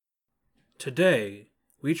Today,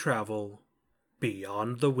 we travel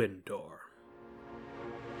beyond the wind door.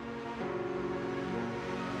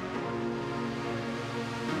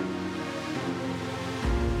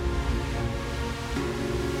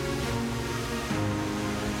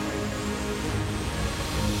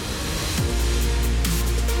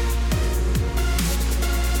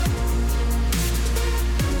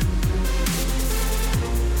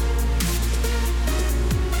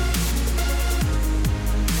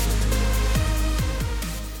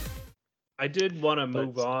 I did want to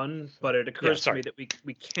move on, but it occurs to me that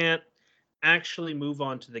we can't actually move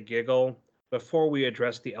on to the giggle before we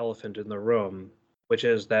address the elephant in the room, which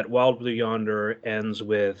is that Wild Blue Yonder ends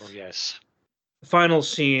with the final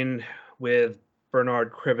scene with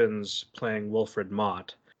Bernard Cribbins playing Wilfred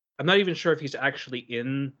Mott. I'm not even sure if he's actually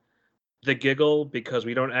in the giggle because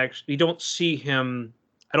we don't see him.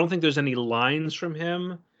 I don't think there's any lines from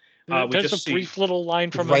him. There's a brief little line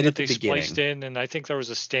from him that they spliced in, and I think there was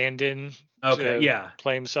a stand-in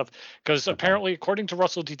play himself. Because apparently, according to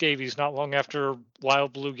Russell T Davies, not long after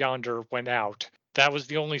Wild Blue Yonder went out, that was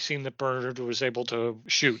the only scene that Bernard was able to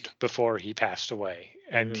shoot before he passed away.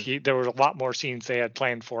 And there were a lot more scenes they had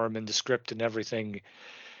planned for him in the script and everything,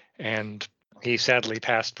 and he sadly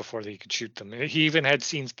passed before they could shoot them. He even had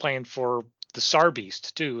scenes planned for the Sar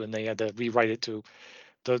Beast, too, and they had to rewrite it to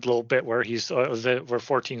the little bit where he's where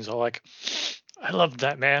 14's all like, I loved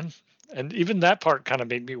that man. And even that part kind of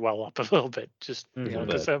made me well up a little bit, just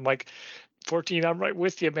because I'm like, 14, I'm right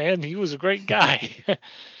with you, man. He was a great guy.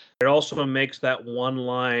 It also makes that one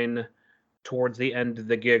line towards the end of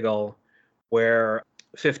the giggle where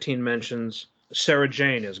 15 mentions Sarah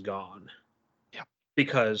Jane is gone. Yeah.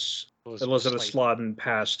 Because Elizabeth Sladen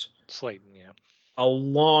passed. Sladen, yeah. A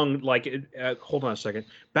long, hold on a second.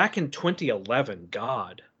 Back in 2011,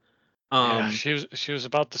 God. She was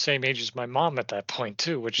about the same age as my mom at that point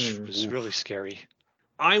too, which was really scary.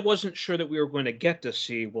 I wasn't sure that we were going to get to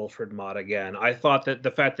see Wilfred Mott again. I thought that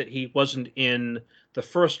the fact that he wasn't in the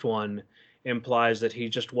first one implies that he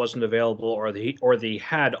just wasn't available, or he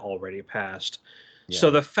had already passed. Yeah.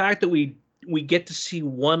 So the fact that we get to see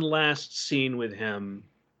one last scene with him.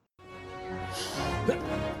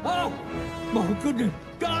 Oh my goodness,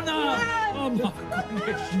 Donna! Oh my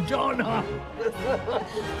goodness, Donna!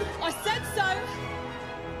 I said so.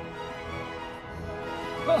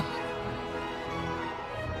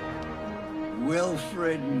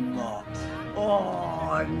 Wilfred Mott.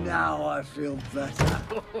 Oh, now I feel better.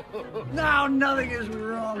 Now nothing is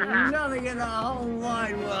wrong. Nothing in the whole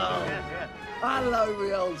wide world. Hello,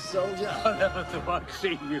 me old soldier. I never thought I'd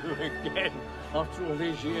see you again after all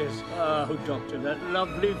these years. Oh, Doctor, that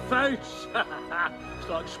lovely face. It's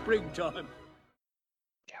like springtime.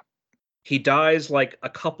 Yeah. He dies like a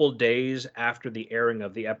couple days after the airing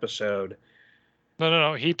of the episode.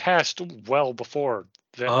 No. He passed well before.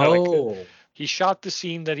 He shot the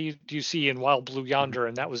scene that you see in Wild Blue Yonder,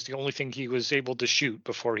 and that was the only thing he was able to shoot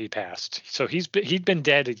before he passed. So he'd been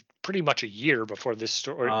dead pretty much a year before this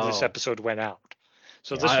episode went out.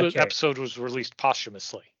 So this episode was released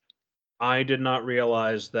posthumously. I did not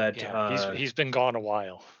realize that. Yeah, he's been gone a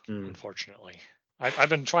while, unfortunately. I've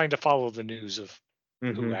been trying to follow the news of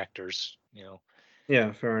new actors,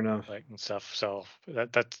 Yeah, fair enough. And stuff. So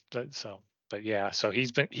but yeah, so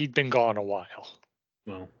he'd been gone a while.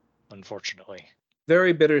 Well, unfortunately,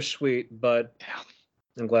 very bittersweet, but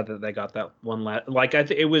I'm glad that they got that one last. I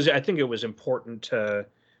think it was important to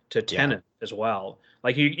Tennant as well.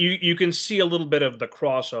 Like you can see a little bit of the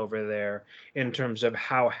crossover there in terms of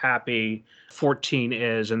how happy 14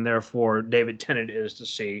 is, and therefore David Tennant is to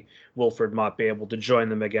see Wilfred Mott be able to join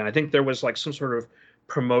them again. I think there was like some sort of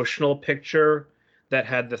promotional picture that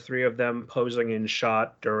had the three of them posing in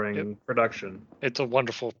shot during production. It's a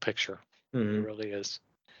wonderful picture. It really is.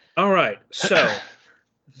 All right, so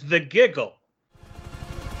the giggle.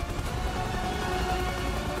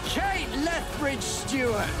 Kate Lethbridge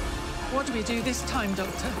Stewart. What do we do this time,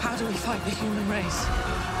 Doctor? How do we fight the human race?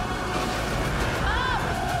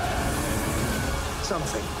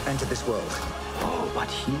 Something entered this world. Oh,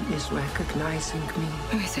 but he is recognizing me.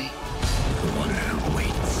 Who is he? The one who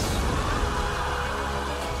waits.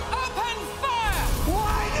 Open fire!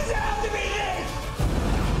 Why does it have to be this?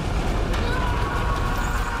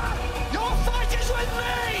 Your fight is with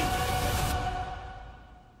me!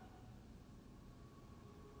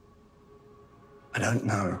 I don't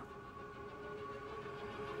know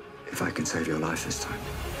if I can save your life this time.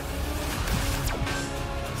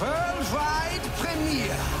 Worldwide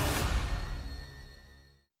premiere.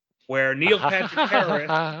 Where Neil Patrick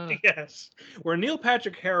Harris, where Neil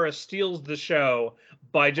Patrick Harris steals the show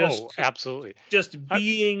by absolutely just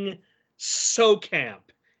being so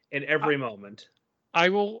camp in every moment. I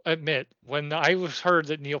will admit, when I heard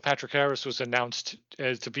that Neil Patrick Harris was announced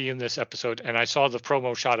to be in this episode, and I saw the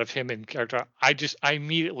promo shot of him in character, I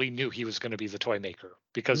immediately knew he was going to be the toy maker,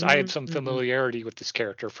 because I had some familiarity with this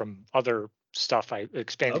character from other stuff. I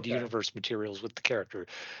expanded universe materials with the character.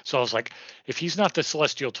 So I was like, if he's not the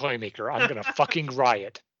Celestial toy maker, I'm going to fucking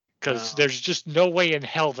riot, because there's just no way in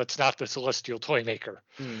hell that's not the Celestial toy maker.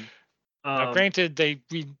 Now, granted,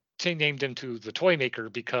 we named him to the toy maker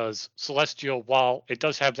because Celestial, while it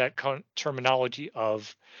does have that terminology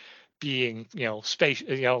of being, space,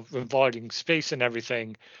 involving space and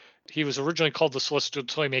everything, he was originally called the Celestial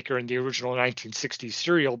toy maker in the original 1960s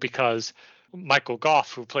serial because Michael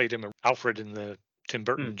Gough, who played him Alfred in the Tim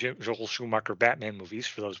Burton, Joel Schumacher Batman movies,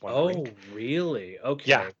 for those wondering. Oh, really?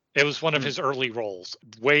 Okay. Yeah, it was one of his early roles,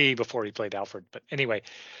 way before he played Alfred. But anyway,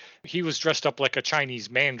 he was dressed up like a Chinese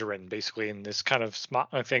Mandarin, basically, in this kind of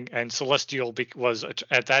thing. And Celestial was,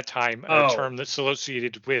 at that time, a term that's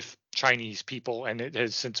associated with Chinese people, and it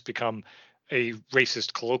has since become a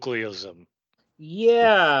racist colloquialism.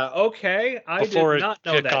 Yeah, okay. I did not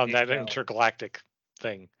know that. On that intergalactic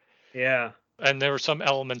thing. Yeah. And there were some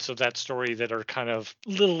elements of that story that are kind of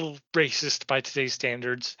little racist by today's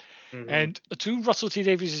standards. And to Russell T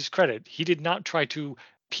Davies' credit, he did not try to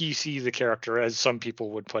PC the character, as some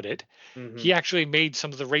people would put it. He actually made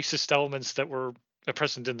some of the racist elements that were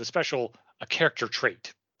present in the special a character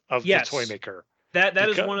trait of the toy maker. That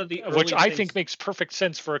is one of the which I think makes perfect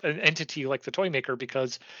sense for an entity like the toy maker,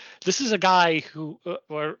 because this is a guy who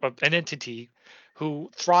or an entity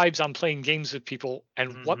who thrives on playing games with people,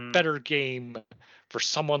 and what better game for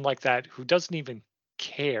someone like that who doesn't even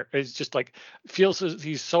care? It's just like feels as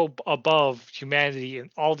he's so above humanity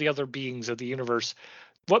and all the other beings of the universe.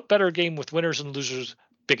 What better game with winners and losers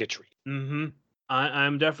bigotry?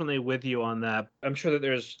 I'm definitely with you on that. I'm sure that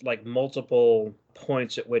there's like multiple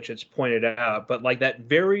points at which it's pointed out, but like that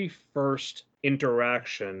very first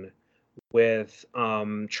interaction with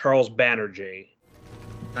Charles Banerjee.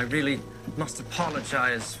 I really must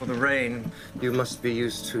apologize for the rain. You must be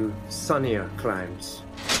used to sunnier climes.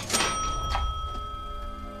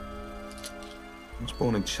 I was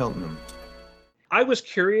born in Cheltenham. I was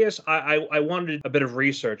curious. I wanted a bit of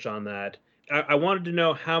research on that. I wanted to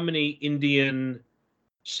know how many Indian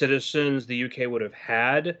citizens the UK would have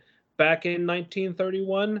had back in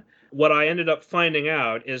 1931. What I ended up finding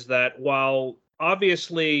out is that while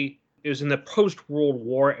obviously it was in the post-World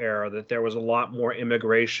War era that there was a lot more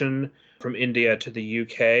immigration from India to the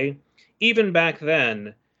UK, even back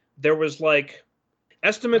then, there was like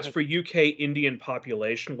estimates for UK Indian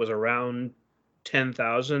population was around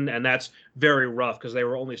 10,000, and that's very rough because they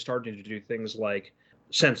were only starting to do things like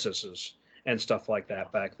censuses and stuff like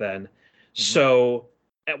that back then. So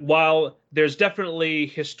while there's definitely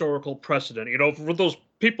historical precedent, for those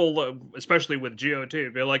people, especially with GOT,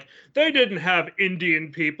 be like, they didn't have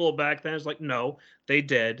Indian people back then. It's like, no, they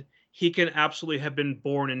did. He can absolutely have been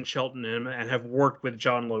born in Cheltenham and have worked with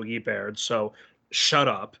John Logie Baird, so shut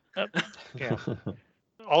up. Yeah.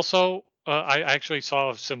 Also, I actually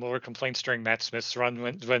saw similar complaints during Matt Smith's run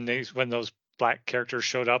when those black characters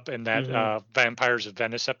showed up in that Vampires of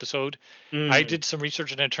Venice episode. I did some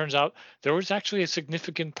research, and it turns out there was actually a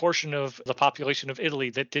significant portion of the population of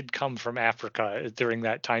Italy that did come from Africa during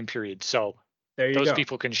that time period. So those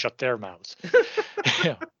people can shut their mouths.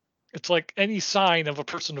 Yeah. It's like any sign of a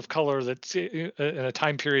person of color that's in a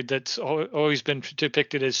time period that's always been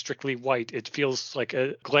depicted as strictly white. It feels like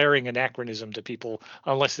a glaring anachronism to people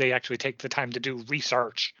unless they actually take the time to do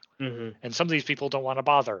research. And some of these people don't want to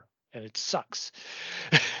bother, and it sucks.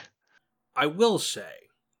 I will say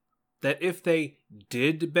that if they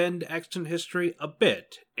did bend extant history a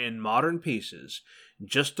bit in modern pieces,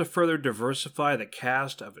 just to further diversify the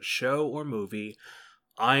cast of a show or movie,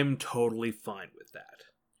 I'm totally fine with that.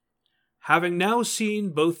 Having now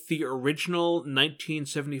seen both the original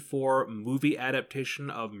 1974 movie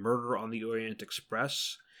adaptation of Murder on the Orient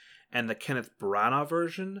Express and the Kenneth Branagh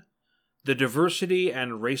version, the diversity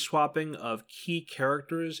and race swapping of key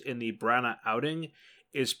characters in the Branagh outing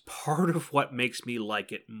is part of what makes me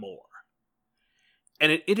like it more.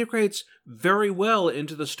 And it integrates very well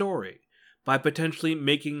into the story by potentially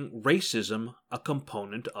making racism a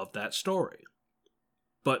component of that story.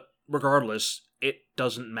 But regardless, it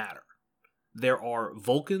doesn't matter. There are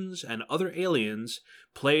Vulcans and other aliens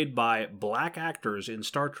played by black actors in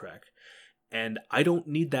Star Trek, and I don't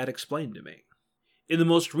need that explained to me. In the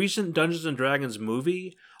most recent Dungeons & Dragons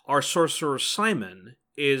movie, our sorcerer Simon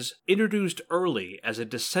is introduced early as a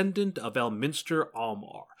descendant of Elminster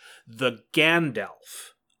Almar, the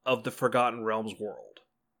Gandalf of the Forgotten Realms world.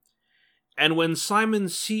 And when Simon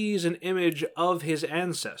sees an image of his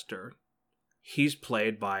ancestor, he's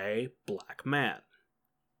played by a black man.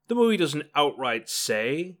 The movie doesn't outright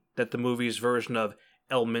say that the movie's version of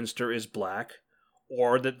Elminster is black,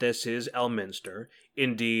 or that this is Elminster.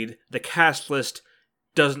 Indeed, the cast list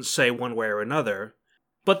doesn't say one way or another,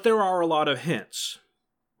 but there are a lot of hints.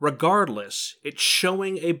 Regardless, it's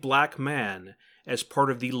showing a black man as part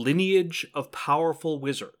of the lineage of powerful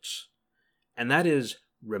wizards. And that is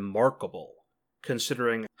remarkable,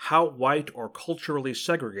 considering how white or culturally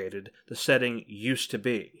segregated the setting used to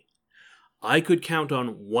be. I could count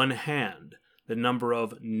on one hand the number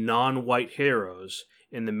of non-white heroes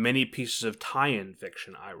in the many pieces of tie-in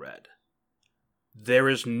fiction I read. There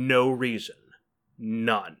is no reason,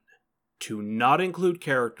 none, to not include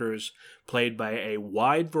characters played by a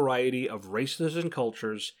wide variety of races and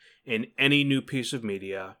cultures in any new piece of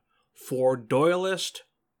media for Doyleist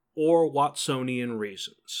or Watsonian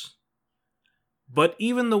reasons. But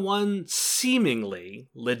even the one seemingly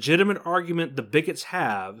legitimate argument the bigots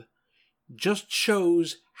have just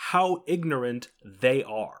shows how ignorant they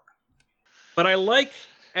are. But I like,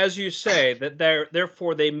 as you say, that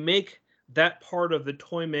therefore they make that part of the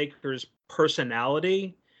toy maker's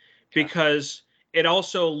personality, because it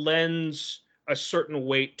also lends a certain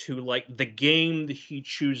weight to like the game that he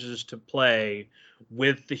chooses to play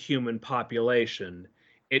with the human population.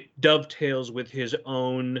 It dovetails with his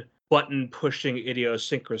own button-pushing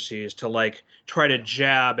idiosyncrasies to like try to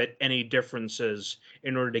jab at any differences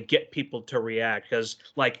in order to get people to react. Because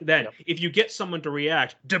like then, if you get someone to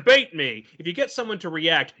react, debate me. If you get someone to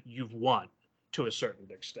react, you've won to a certain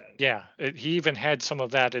extent. Yeah, he even had some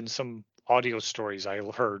of that in some audio stories I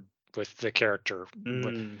heard with the character.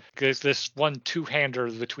 Because this one two-hander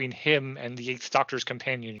between him and the Eighth Doctor's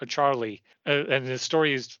companion, Charlie. And the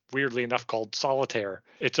story is weirdly enough called Solitaire.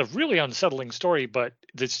 It's a really unsettling story, but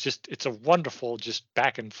it's a wonderful just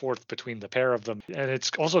back and forth between the pair of them. And it's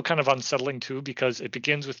also kind of unsettling too, because it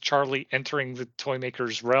begins with Charlie entering the toy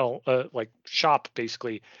maker's realm, shop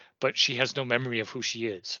basically, but she has no memory of who she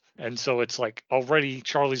is. And so it's like already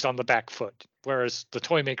Charlie's on the back foot, whereas the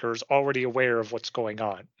toy maker is already aware of what's going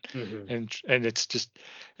on. And it's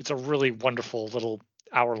a really wonderful little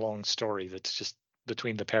hour-long story that's just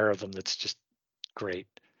between the pair of them that's just great.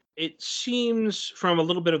 It seems from a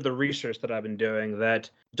little bit of the research that I've been doing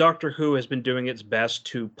that Doctor Who has been doing its best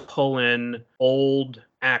to pull in old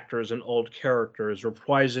actors and old characters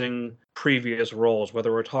reprising previous roles,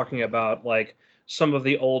 whether we're talking about like some of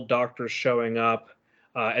the old doctors showing up,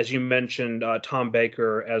 as you mentioned, Tom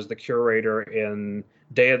Baker as the curator in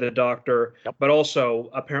Day of the Doctor, but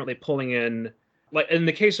also apparently pulling in, like in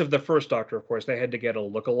the case of the first Doctor, of course, they had to get a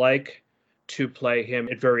lookalike to play him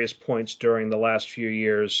at various points during the last few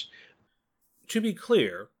years. To be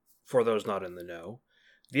clear, for those not in the know,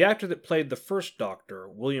 the actor that played the first Doctor,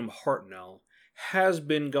 William Hartnell, has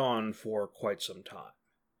been gone for quite some time.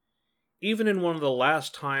 Even in one of the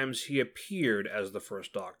last times he appeared as the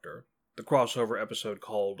first Doctor, the crossover episode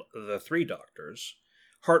called The Three Doctors,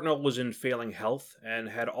 Hartnell was in failing health and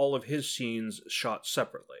had all of his scenes shot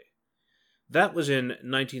separately. That was in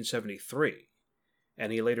 1973,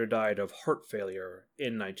 and he later died of heart failure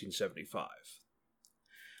in 1975.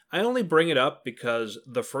 I only bring it up because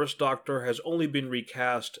the first Doctor has only been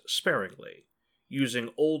recast sparingly, using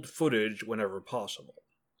old footage whenever possible.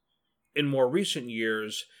 In more recent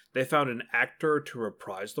years, they found an actor to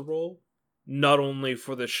reprise the role, not only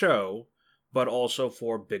for the show, but also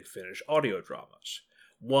for Big Finish audio dramas,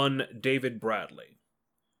 one David Bradley.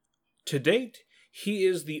 To date, he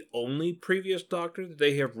is the only previous Doctor that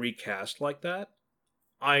they have recast like that.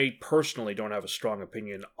 I personally don't have a strong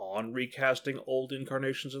opinion on recasting old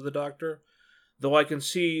incarnations of the Doctor, though I can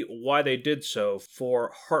see why they did so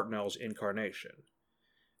for Hartnell's incarnation,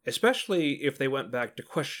 especially if they went back to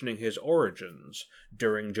questioning his origins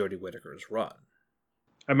during Jodie Whittaker's run.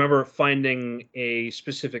 I remember finding a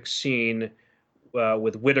specific scene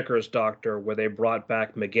with Whittaker's Doctor where they brought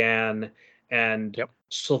back McGann and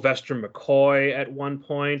Sylvester McCoy at one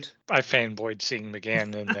point. I fanboyed seeing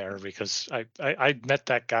McGann in there because I met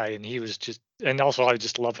that guy and he was just, and also I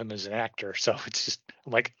just love him as an actor. So it's just,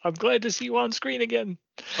 I'm like, I'm glad to see you on screen again.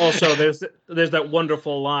 Also, there's that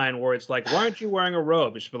wonderful line where it's like, why aren't you wearing a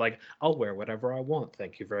robe? It should be like, I'll wear whatever I want.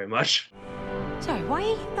 Thank you very much. Sorry, why are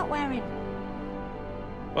you not wearing?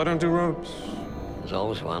 I don't do robes. There's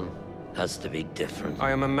always one. Has to be different.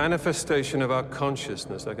 I am a manifestation of our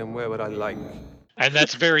consciousness. I can wear what I like. And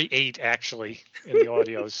that's very 8, actually, in the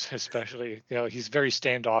audios, especially. You know, he's very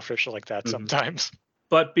standoffish like that sometimes.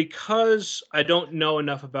 But because I don't know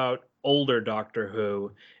enough about older Doctor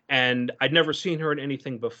Who, and I'd never seen her in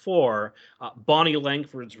anything before. Bonnie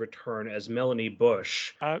Langford's return as Melanie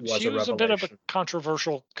Bush was she a was revelation. A bit of a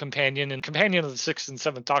controversial companion, and companion of the 6th and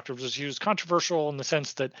 7th Doctors was used controversial in the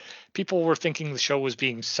sense that people were thinking the show was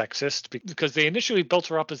being sexist because they initially built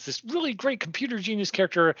her up as this really great computer genius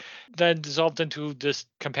character, then dissolved into this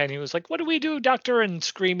companion who was like, "What do we do, Doctor?" and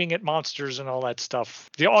screaming at monsters and all that stuff.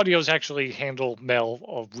 The audios actually handle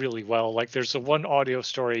Mel really well. Like there's a one audio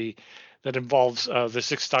story that involves the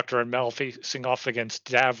 6th Doctor and Mel facing off against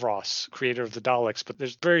Davros, creator of the Daleks, but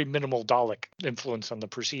there's very minimal Dalek influence on the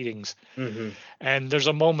proceedings. Mm-hmm. And there's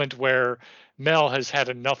a moment where Mel has had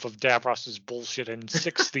enough of Davros's bullshit and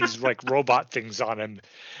sicks these like robot things on him,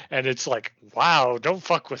 and it's like, wow, don't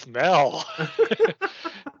fuck with Mel.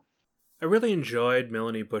 I really enjoyed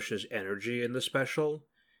Melanie Bush's energy in the special,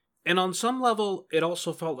 and on some level, it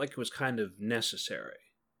also felt like it was kind of necessary.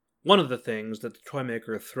 One of the things that the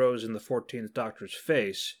Toymaker throws in the 14th Doctor's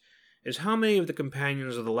face is how many of the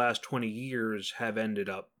companions of the last 20 years have ended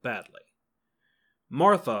up badly.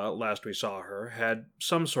 Martha, last we saw her, had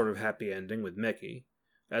some sort of happy ending with Mickey,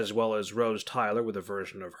 as well as Rose Tyler with a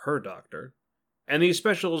version of her Doctor, and these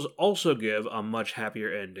specials also give a much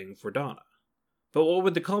happier ending for Donna. But what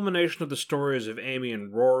with the culmination of the stories of Amy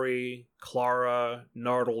and Rory, Clara,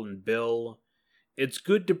 Nardole and Bill, it's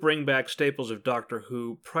good to bring back staples of Doctor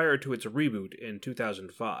Who prior to its reboot in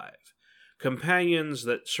 2005, companions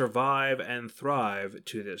that survive and thrive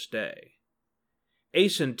to this day.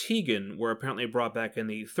 Ace and Tegan were apparently brought back in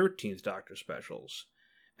the 13th Doctor specials,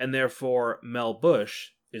 and therefore Mel Bush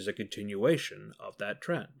is a continuation of that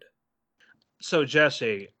trend. So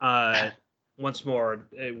Jesse, once more,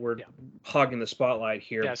 we're hogging the spotlight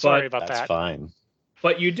here. Yeah, sorry about that. That's fine.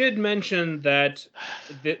 But you did mention that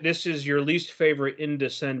this is your least favorite in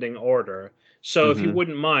descending order. So if you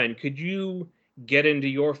wouldn't mind, could you get into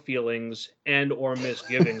your feelings and or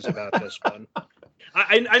misgivings about this one?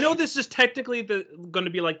 I know this is technically going to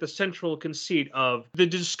be like the central conceit of the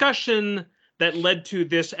discussion that led to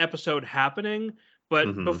this episode happening.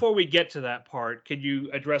 But before we get to that part, could you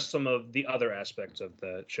address some of the other aspects of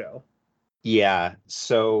the show? Yeah,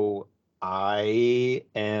 so I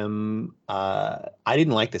didn't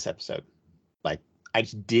like this episode. Like, I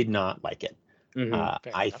just did not like it.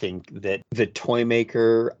 I think that the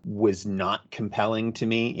Toymaker was not compelling to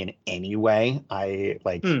me in any way. I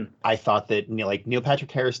thought that Neil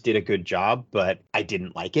Patrick Harris did a good job, but I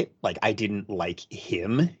didn't like it. Like, I didn't like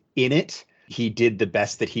him in it. He did the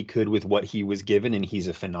best that he could with what he was given, and he's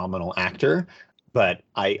a phenomenal actor. But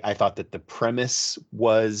I thought that the premise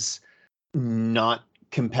was not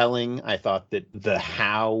compelling. I thought that the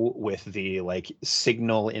how with the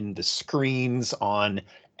signal in the screens on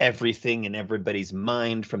everything in everybody's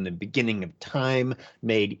mind from the beginning of time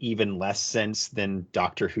made even less sense than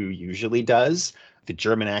Doctor Who usually does. The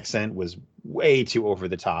German accent was way too over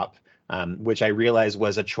the top, which I realized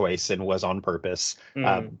was a choice and was on purpose,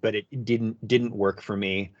 but it didn't work for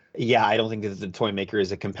me. Yeah, I don't think that the Toymaker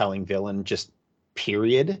is a compelling villain, just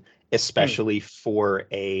period, especially for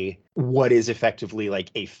what is effectively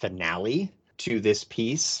a finale to this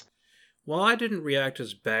piece. While I didn't react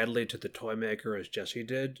as badly to the Toymaker as Jesse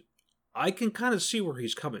did, I can kind of see where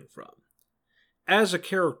he's coming from. As a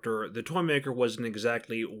character, the Toymaker wasn't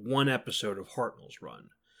exactly one episode of Hartnell's run,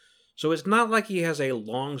 so it's not like he has a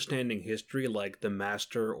long-standing history like the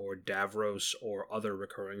Master or Davros or other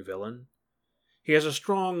recurring villain. He has a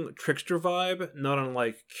strong trickster vibe, not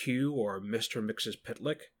unlike Q or Mr.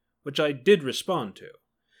 Mxyzptlk, which I did respond to.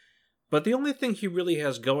 But the only thing he really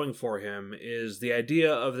has going for him is the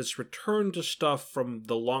idea of this return to stuff from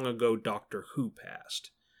the long-ago Doctor Who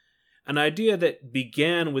past. An idea that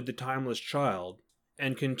began with The Timeless Child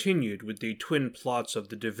and continued with the twin plots of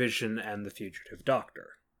The Division and The Fugitive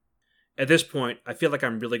Doctor. At this point, I feel like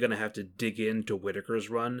I'm really going to have to dig into Whittaker's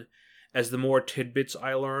run, as the more tidbits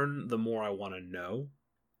I learn, the more I want to know.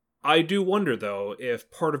 I do wonder, though,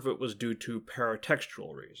 if part of it was due to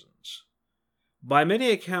paratextual reasons. By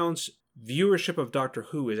many accounts, viewership of Doctor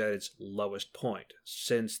Who is at its lowest point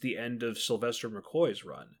since the end of Sylvester McCoy's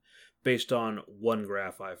run, based on one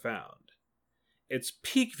graph I found. Its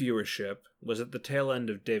peak viewership was at the tail end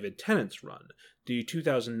of David Tennant's run, the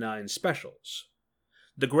 2009 specials.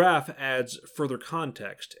 The graph adds further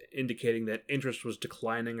context, indicating that interest was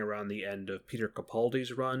declining around the end of Peter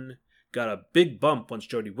Capaldi's run, got a big bump once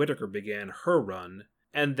Jodie Whittaker began her run,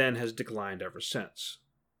 and then has declined ever since.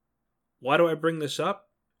 Why do I bring this up?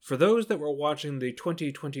 For those that were watching the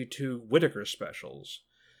 2022 Whittaker specials,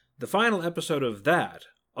 the final episode of that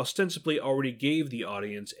ostensibly already gave the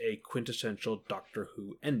audience a quintessential Doctor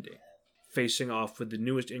Who ending, facing off with the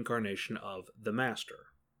newest incarnation of the Master.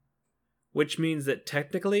 which means that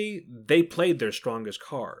technically they played their strongest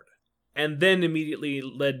card, and then immediately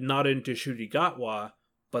led not into Ncuti Gatwa,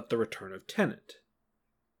 but the return of Tennant.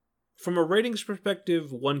 From a ratings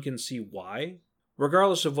perspective, one can see why.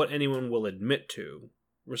 Regardless of what anyone will admit to,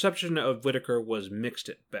 reception of Whittaker was mixed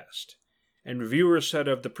at best, and reviewers said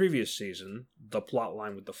of the previous season, the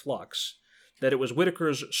plotline with the Flux, that it was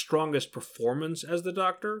Whittaker's strongest performance as the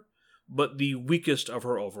Doctor, but the weakest of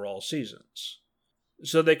her overall seasons.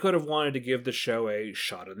 So they could have wanted to give the show a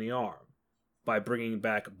shot in the arm, by bringing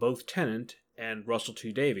back both Tennant and Russell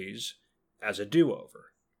T Davies as a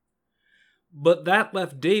do-over. But that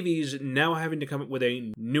left Davies now having to come up with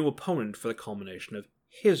a new opponent for the culmination of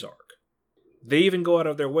his arc. They even go out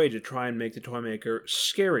of their way to try and make the Toymaker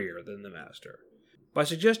scarier than the Master, by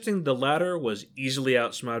suggesting the latter was easily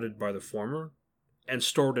outsmarted by the former, and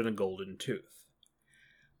stored in a golden tooth.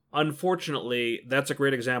 Unfortunately, that's a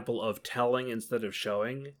great example of telling instead of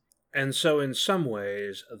showing, and so in some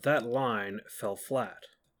ways, that line fell flat.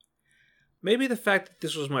 Maybe the fact that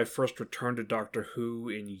this was my first return to Doctor Who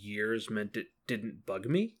in years meant it didn't bug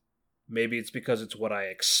me. Maybe it's because it's what I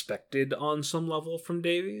expected on some level from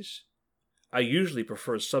Davies. I usually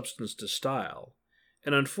prefer substance to style,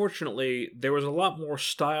 and unfortunately, there was a lot more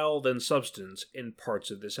style than substance in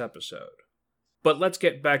parts of this episode. But let's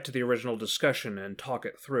get back to the original discussion and talk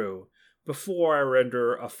it through before I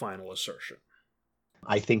render a final assertion.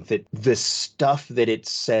 I think that the stuff that it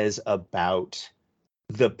says about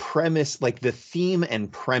the premise, like the theme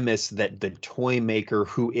and premise that the Toymaker,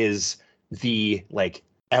 who is the like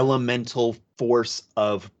elemental force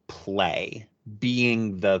of play,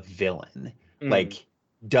 being the villain, like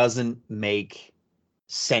doesn't make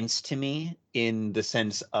sense to me in the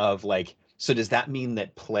sense of like, so does that mean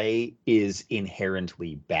that play is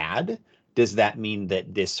inherently bad? Does that mean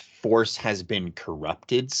that this force has been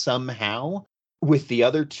corrupted somehow? With the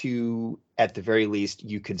other two, at the very least,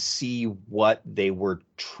 you could see what they were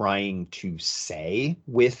trying to say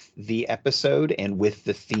with the episode and with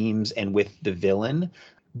the themes and with the villain.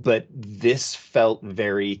 But this felt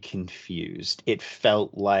very confused. It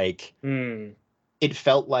felt like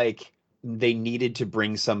they needed to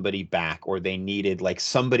bring somebody back, or they needed, like,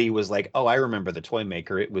 somebody was like, oh, I remember the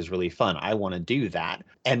Toymaker. It was really fun. I want to do that.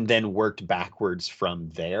 And then worked backwards from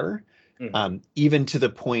there. Even to the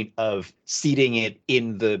point of seating it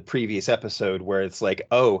in the previous episode where it's like,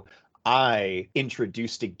 oh, I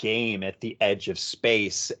introduced a game at the edge of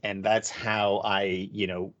space, and that's how I,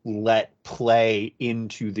 let play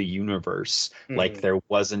into the universe like there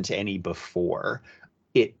wasn't any before.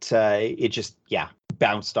 It just,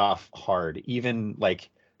 bounced off hard. Even like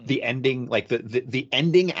the ending, like the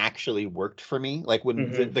ending actually worked for me. Like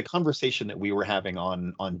when the conversation that we were having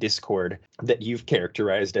on Discord that you've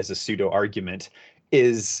characterized as a pseudo argument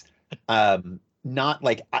is not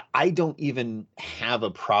like, I don't even have a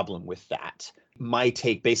problem with that. My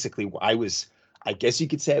take, basically, I guess you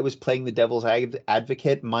could say I was playing the devil's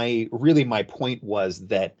advocate. My point was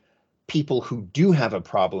that people who do have a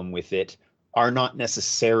problem with it are not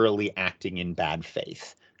necessarily acting in bad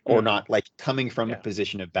faith, or not like coming from a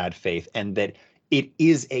position of bad faith, and that it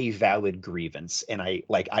is a valid grievance. And I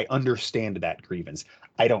understand that grievance.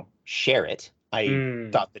 I don't share it. I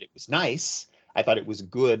thought that it was nice. I thought it was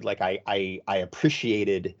good. Like I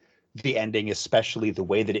appreciated the ending, especially the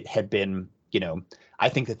way that it had been, I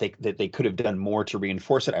think that they could have done more to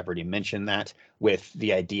reinforce it. I've already mentioned that, with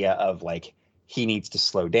the idea of like, he needs to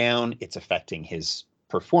slow down. It's affecting his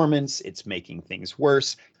performance. It's making things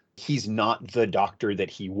worse. He's not the Doctor that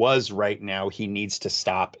he was right now. He needs to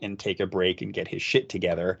stop and take a break and get his shit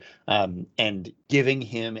together. And giving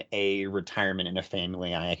him a retirement and a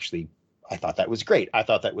family, I thought that was great. I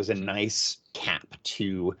thought that was a nice cap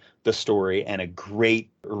to the story and a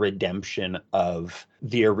great redemption of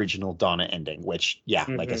the original Donna ending, which,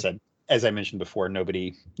 like I said, as I mentioned before,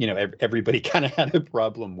 nobody, everybody kind of had a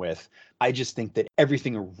problem with. I just think that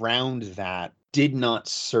everything around that did not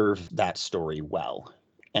serve that story well.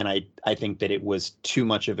 And I think that it was too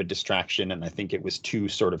much of a distraction, and I think it was too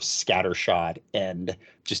sort of scattershot and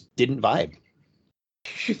just didn't vibe.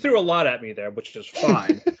 You threw a lot at me there, which is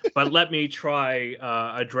fine. But let me try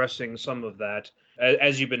addressing some of that.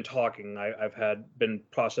 As you've been talking, I've been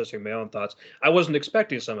processing my own thoughts. I wasn't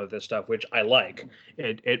expecting some of this stuff, which I like.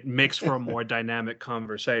 It makes for a more dynamic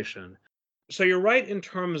conversation. So you're right in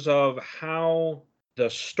terms of how the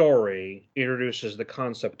story introduces the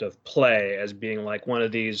concept of play as being like one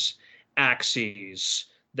of these axes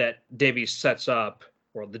that Davies sets up,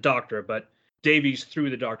 or the Doctor, but Davies through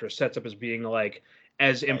the Doctor sets up as being like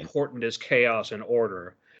as important as chaos and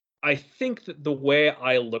order. I think that the way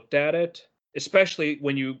I looked at it, especially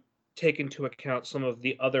when you take into account some of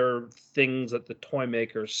the other things that the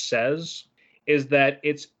Toymaker says, is that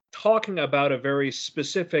it's talking about a very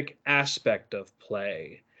specific aspect of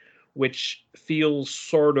play, which feels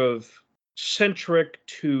sort of centric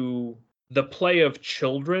to the play of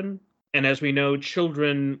children. And as we know,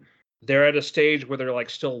 children, they're at a stage where they're like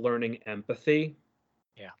still learning empathy.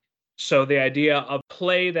 Yeah. So the idea of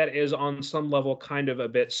play that is on some level kind of a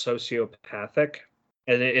bit sociopathic,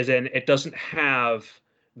 and it doesn't have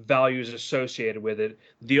values associated with it.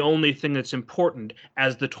 The only thing that's important,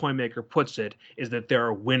 as the Toymaker puts it, is that there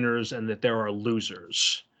are winners and that there are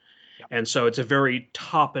losers. Yep. And so it's a very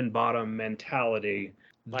top and bottom mentality.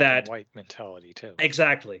 Black and white mentality too.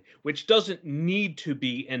 Exactly, which doesn't need to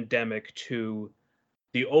be endemic to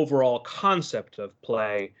the overall concept of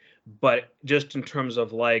play, but just in terms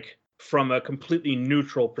of like from a completely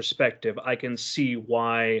neutral perspective, I can see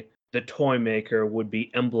why the Toymaker would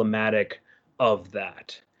be emblematic of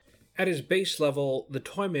that. At his base level, the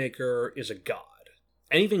Toymaker is a god,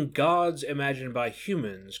 and even gods imagined by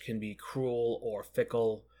humans can be cruel or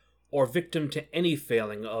fickle, or victim to any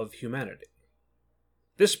failing of humanity.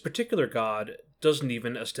 This particular god doesn't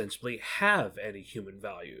even ostensibly have any human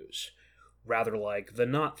values, rather like the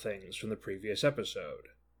Not Things from the previous episode.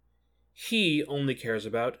 He only cares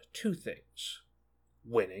about two things: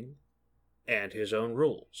 winning and his own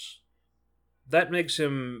rules. That makes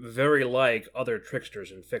him very like other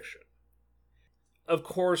tricksters in fiction. Of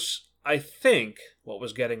course, I think what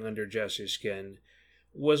was getting under Jesse's skin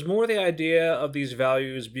was more the idea of these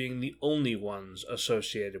values being the only ones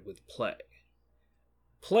associated with play.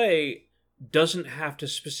 Play doesn't have to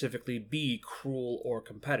specifically be cruel or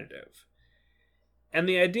competitive. And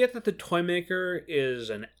the idea that the Toymaker is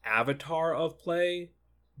an avatar of play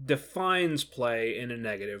defines play in a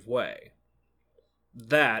negative way.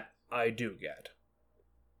 That I do get.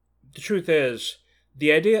 The truth is,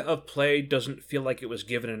 the idea of play doesn't feel like it was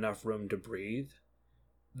given enough room to breathe.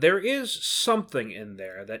 There is something in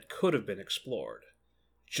there that could have been explored,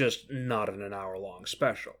 just not in an hour-long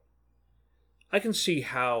special. I can see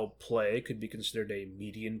how play could be considered a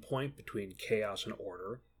median point between chaos and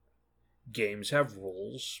order. Games have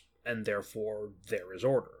rules, and therefore there is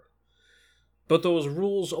order. But those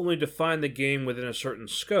rules only define the game within a certain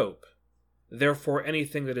scope. Therefore,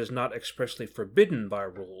 anything that is not expressly forbidden by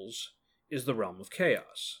rules is the realm of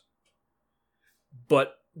chaos.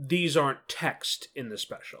 But these aren't text in the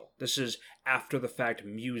special. This is after-the-fact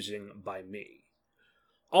musing by me.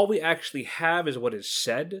 All we actually have is what is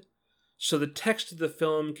said, so the text of the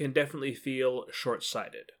film can definitely feel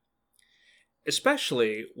short-sighted.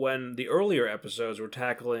 Especially when the earlier episodes were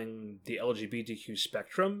tackling the LGBTQ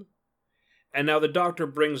spectrum, and now the Doctor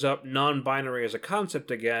brings up non-binary as a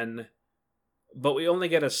concept again, but we only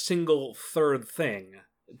get a single third thing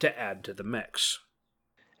to add to the mix.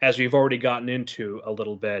 As we've already gotten into a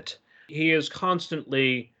little bit, he is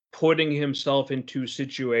constantly putting himself into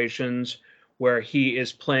situations where he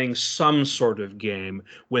is playing some sort of game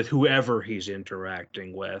with whoever he's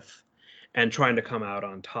interacting with and trying to come out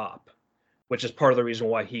on top, which is part of the reason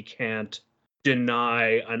why he can't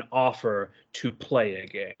deny an offer to play a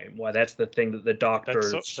game. Why that's the thing that the Doctor...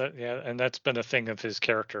 and that's been a thing of his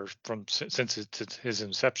character since his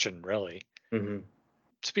inception, really. Mm-hmm.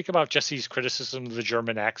 Speak about Jesse's criticism of the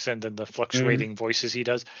German accent and the fluctuating voices he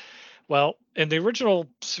does. Well, in the original,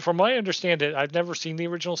 from what I understand it, I've never seen the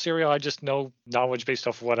original serial. I just know knowledge based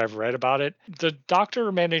off of what I've read about it. The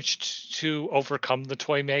Doctor managed to overcome the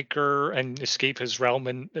Toymaker and escape his realm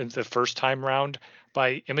in the first time round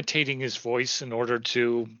by imitating his voice in order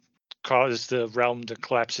to cause the realm to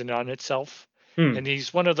collapse in on itself. And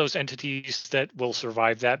he's one of those entities that will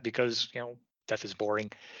survive that because, death is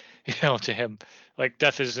boring, to him. Like,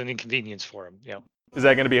 death is an inconvenience for him, Is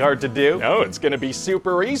that going to be hard to do? No, it's going to be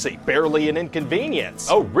super easy. Barely an inconvenience.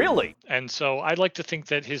 Oh, really? And so I'd like to think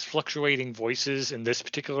that his fluctuating voices in this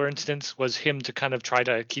particular instance was him to kind of try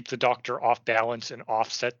to keep the Doctor off balance and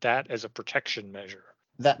offset that as a protection measure.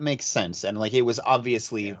 That makes sense. And it was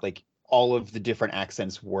obviously all of the different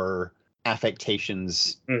accents were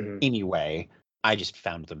affectations anyway. I just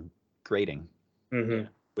found them grating. Mm-hmm.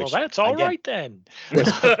 Well, that's all right then.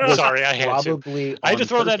 Sorry, I had to. I had to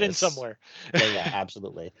throw that in somewhere. Yeah,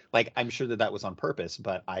 absolutely. I'm sure that was on purpose,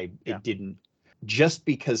 but it didn't. Just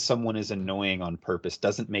because someone is annoying on purpose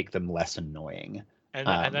doesn't make them less annoying.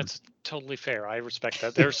 And that's totally fair. I respect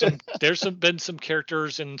that. There's been some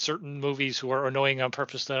characters in certain movies who are annoying on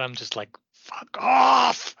purpose that I'm just like, fuck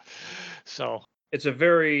off. So it's a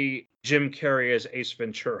very Jim Carrey as Ace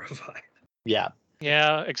Ventura vibe. Yeah.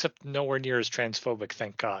 Yeah, except nowhere near as transphobic,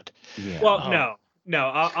 thank God. Yeah. Well, no. No,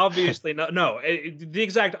 obviously not. No, the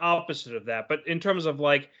exact opposite of that. But in terms of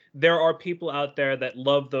like, there are people out there that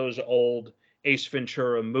love those old Ace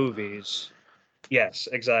Ventura movies. Yes,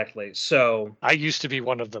 exactly. So I used to be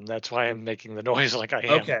one of them. That's why I'm making the noise like I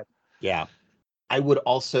am. Okay. Yeah. I would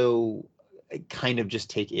also kind of just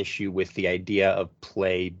take issue with the idea of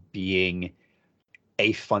play being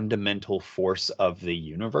a fundamental force of the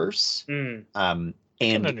universe. Mm. And I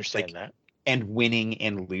can understand that. And winning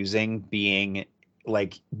and losing being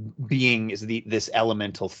this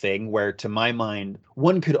elemental thing where, to my mind,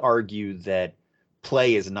 one could argue that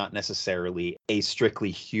play is not necessarily a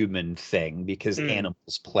strictly human thing because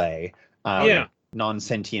animals play.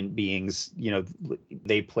 Non-sentient beings,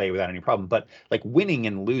 they play without any problem. But like winning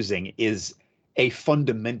and losing is a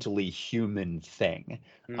fundamentally human thing.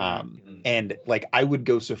 And like I would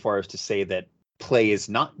go so far as to say that play is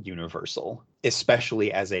not universal,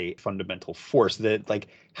 especially as a fundamental force. That like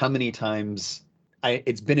how many times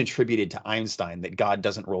it's been attributed to Einstein that God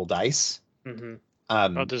doesn't roll dice.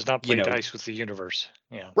 God does not play dice with the universe.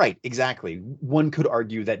 Yeah. Right, exactly. One could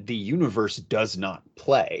argue that the universe does not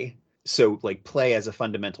play. So like play as a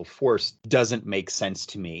fundamental force doesn't make sense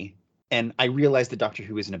to me. And I realize that Doctor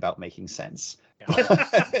Who isn't about making sense. Yeah.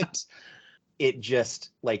 But it just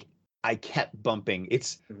like I kept bumping.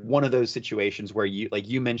 It's one of those situations where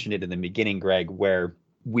you mentioned it in the beginning, Greg, where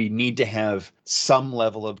we need to have some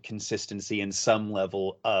level of consistency and some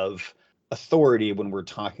level of authority when we're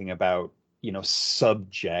talking about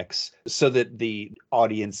subjects, so that the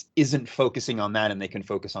audience isn't focusing on that and they can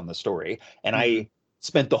focus on the story. And I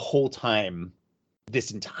spent the whole time, this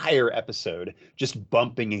entire episode, just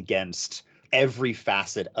bumping against every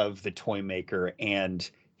facet of the Toymaker and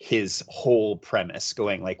his whole premise,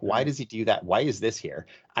 going like, why does he do that? Why is this here?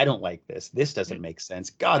 I don't like this. This doesn't make sense.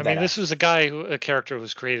 God, this was a character who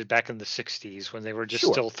was created back in the 60s when they were just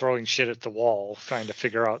still throwing shit at the wall, trying to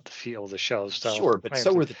figure out the feel of the show. So, sure, but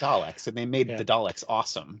so were the Daleks, and they made the Daleks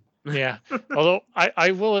awesome. Yeah. Although I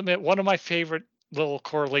will admit, one of my favorite little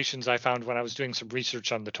correlations I found when I was doing some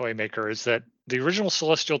research on the Toymaker is that the original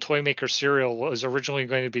Celestial Toymaker serial was originally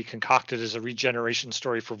going to be concocted as a regeneration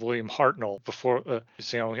story for William Hartnell before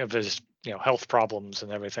of his health problems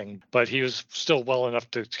and everything, but he was still well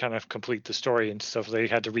enough to kind of complete the story and stuff. They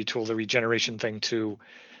had to retool the regeneration thing to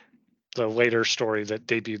the later story that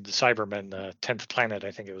debuted the Cybermen, the 10th Planet,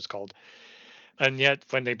 I think it was called. And yet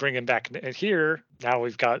when they bring him back here, now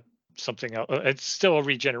we've got something else. It's still a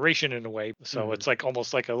regeneration in a way, so it's like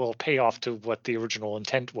almost like a little payoff to what the original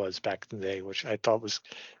intent was back in the day, which I thought was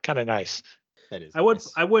kind of nice. That is.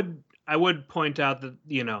 I would point out that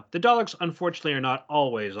the Daleks unfortunately are not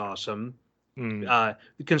always awesome.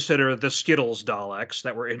 Consider the Skittles Daleks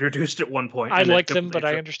that were introduced at one point. I like them, but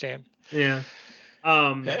I understand. Yeah.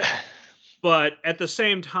 But at the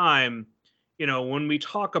same time, when we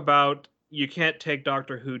talk about you can't take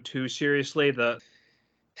Doctor Who too seriously, the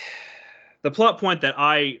plot point that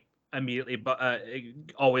I immediately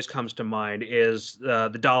always comes to mind is the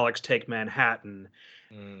Daleks take Manhattan.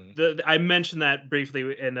 I mentioned that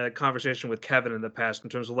briefly in a conversation with Kevin in the past in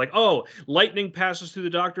terms of like, lightning passes through the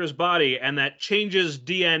Doctor's body and that changes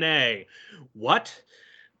DNA. What?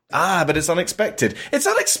 But it's unexpected. It's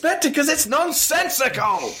unexpected because it's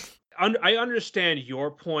nonsensical! I understand your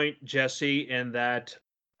point, Jesse, in that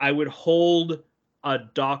I would hold a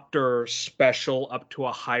Doctor special up to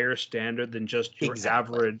a higher standard than just your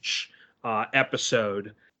average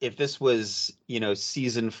episode. If this was,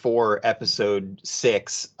 season 4, episode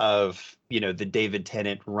 6 of, the David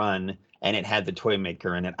Tennant run, and it had the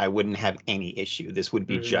Toymaker in it, I wouldn't have any issue. This would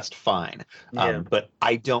be just fine. Yeah. But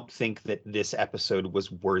I don't think that this episode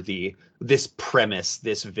was worthy. This premise,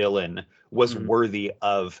 this villain, was worthy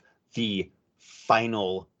of the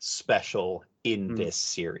final special in this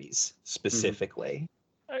series specifically.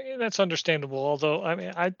 That's understandable. Although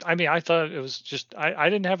I thought it was just I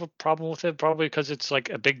didn't have a problem with it, probably because it's like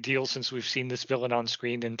a big deal since we've seen this villain on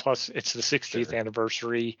screen, and plus it's the 60th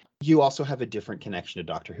anniversary. You also have a different connection to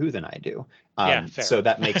Doctor Who than I do. Yeah, fair. So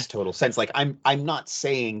that makes total sense. Like I'm not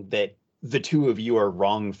saying that the two of you are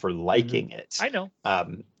wrong for liking it. I know.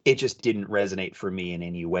 It just didn't resonate for me in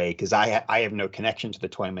any way because I have no connection to the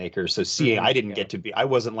Toymaker. So seeing I didn't get to be, I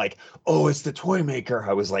wasn't like, oh, it's the Toymaker.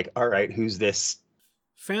 I was like, all right, who's this?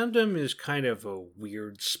 Fandom is kind of a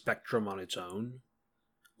weird spectrum on its own.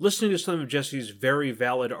 Listening to some of Jesse's very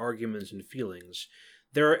valid arguments and feelings,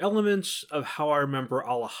 there are elements of how I remember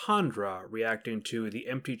Alejandra reacting to The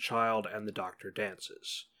Empty Child and The Doctor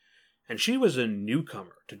Dances. And she was a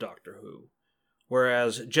newcomer to Doctor Who,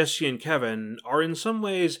 whereas Jesse and Kevin are in some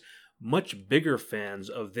ways much bigger fans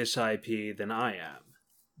of this IP than I am.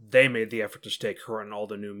 They made the effort to stay current on all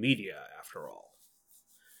the new media, after all.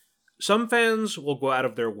 Some fans will go out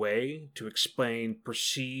of their way to explain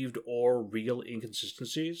perceived or real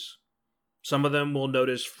inconsistencies. Some of them will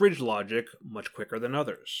notice fridge logic much quicker than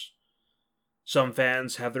others. Some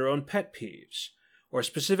fans have their own pet peeves, or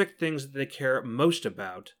specific things that they care most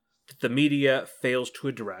about that the media fails to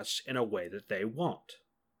address in a way that they want.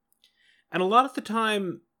 And a lot of the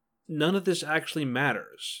time, none of this actually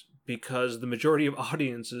matters, because the majority of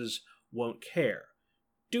audiences won't care,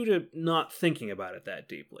 due to not thinking about it that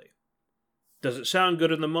deeply. Does it sound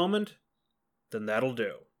good in the moment? Then that'll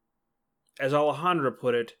do. As Alejandra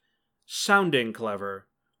put it, sounding clever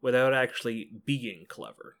without actually being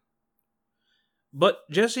clever. But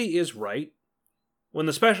Jesse is right. When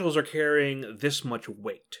the specials are carrying this much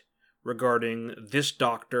weight regarding this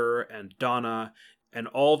doctor and Donna and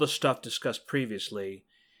all the stuff discussed previously,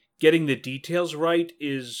 getting the details right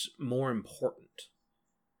is more important.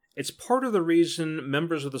 It's part of the reason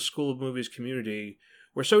members of the School of Movies community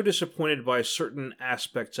were so disappointed by certain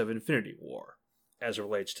aspects of Infinity War, as it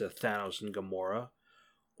relates to Thanos and Gamora,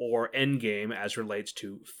 or Endgame as relates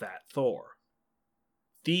to Fat Thor.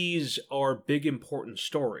 These are big important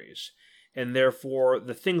stories, and therefore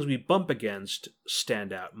the things we bump against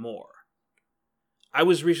stand out more. I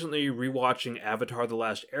was recently rewatching Avatar The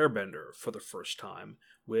Last Airbender for the first time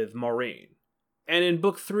with Maureen, and in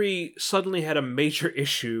Book 3 suddenly had a major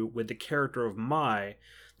issue with the character of Mai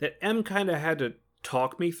that M kinda had to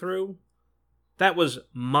talk me through. That was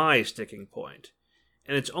my sticking point,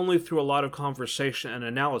 and it's only through a lot of conversation and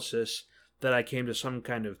analysis that I came to some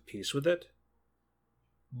kind of peace with it.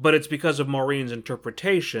 But it's because of Maureen's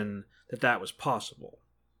interpretation that was possible.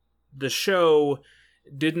 The show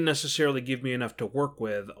didn't necessarily give me enough to work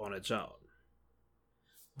with on its own.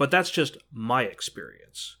 But that's just my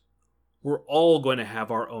experience. We're all going to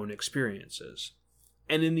have our own experiences.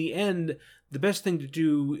 And in the end, the best thing to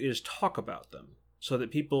do is talk about them, so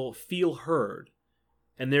that people feel heard,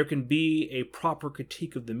 and there can be a proper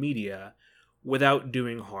critique of the media without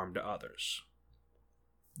doing harm to others.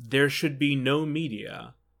 There should be no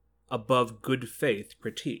media above good faith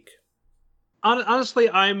critique. Honestly,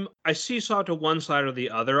 I seesaw to one side or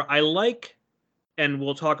the other. I like, and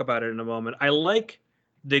we'll talk about it in a moment, I like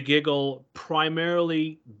the giggle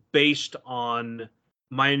primarily based on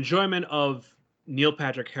my enjoyment of Neil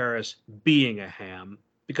Patrick Harris being a ham,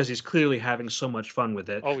 because he's clearly having so much fun with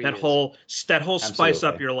it. That whole spice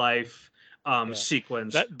up your life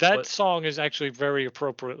sequence. That song is actually very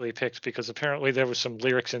appropriately picked, because apparently there was some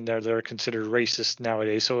lyrics in there that are considered racist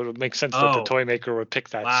nowadays, so it would make sense that the toy maker would pick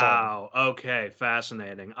that song. Wow, okay,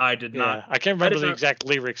 fascinating. I did not... I can't remember the exact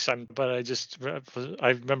lyrics, but I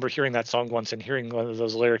remember hearing that song once and hearing one of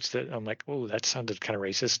those lyrics that I'm like, oh, that sounded kind of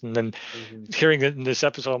racist, and then hearing it in this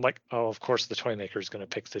episode, I'm like, oh, of course the toy maker is going to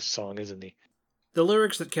pick this song, isn't he? The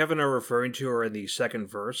lyrics that Kevin are referring to are in the second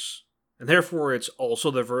verse, and therefore it's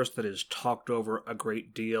also the verse that is talked over a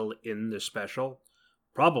great deal in this special,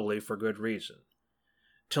 probably for good reason.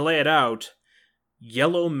 To lay it out,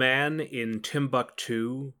 yellow man in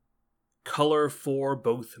Timbuktu, color for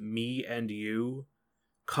both me and you,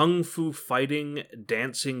 kung fu fighting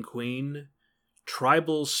dancing queen,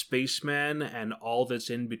 tribal spaceman and all that's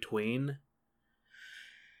in between.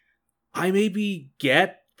 I maybe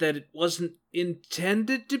get that it wasn't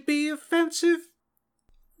intended to be offensive?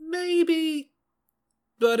 Maybe.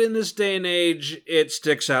 But in this day and age, it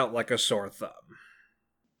sticks out like a sore thumb.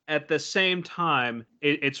 At the same time,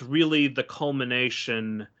 it's really the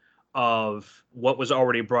culmination of what was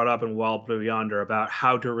already brought up in Wild Blue Yonder about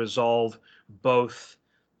how to resolve both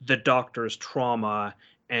the Doctor's trauma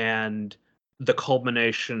and the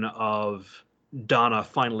culmination of Donna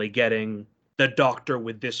finally getting the Doctor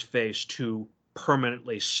with this face to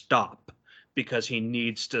permanently stop, because he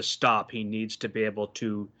needs to stop. He needs to be able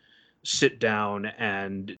to sit down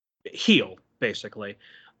and heal, basically.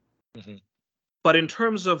 Mm-hmm. But in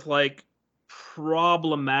terms of like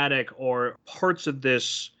problematic or parts of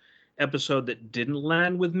this episode that didn't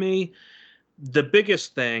land with me, the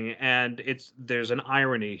biggest thing, and there's an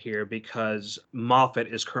irony here because Moffat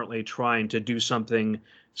is currently trying to do something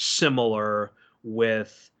similar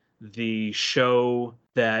with the show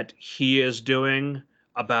that he is doing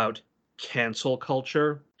about cancel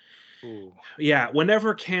culture. Ooh. Yeah,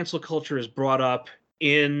 whenever cancel culture is brought up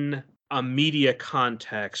in a media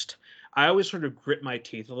context, I always sort of grit my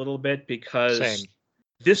teeth a little bit, because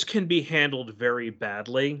this can be handled very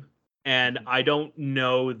badly. And I don't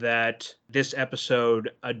know that this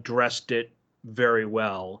episode addressed it very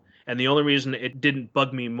well. And the only reason it didn't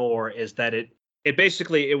bug me more is that it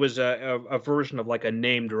was a version of like a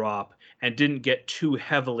name drop and didn't get too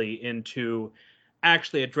heavily into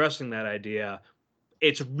actually addressing that idea.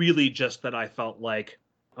 It's really just that I felt like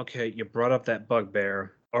Okay, you brought up that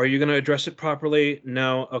bugbear. Are you going to address it properly?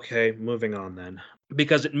 No? Okay, moving on then.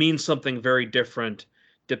 Because it means something very different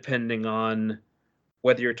depending on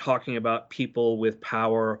whether you're talking about people with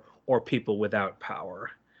power or people without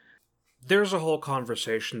power. There's a whole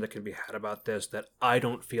conversation that can be had about this that I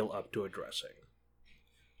don't feel up to addressing.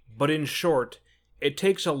 But in short, it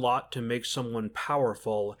takes a lot to make someone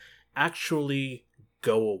powerful actually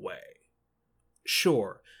go away.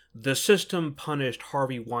 Sure, the system punished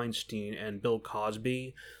Harvey Weinstein and Bill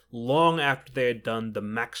Cosby long after they had done the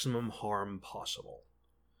maximum harm possible.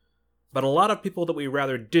 But a lot of people that we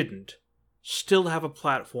rather didn't still have a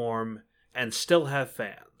platform and still have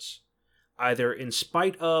fans, either in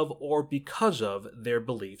spite of or because of their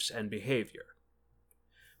beliefs and behavior.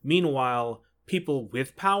 Meanwhile, people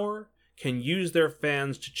with power can use their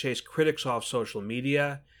fans to chase critics off social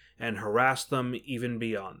media and harass them even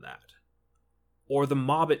beyond that. Or the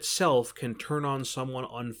mob itself can turn on someone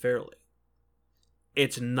unfairly.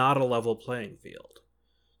 It's not a level playing field.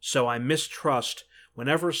 So I mistrust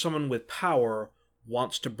whenever someone with power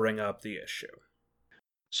wants to bring up the issue.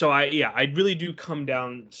 So I really do come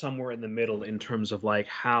down somewhere in the middle in terms of like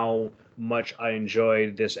how much I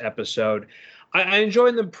enjoyed this episode. I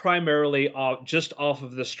enjoyed them primarily just off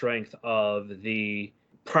of the strength of the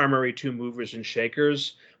primary two movers and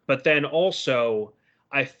shakers, but then also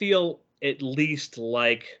I feel at least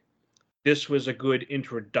like this was a good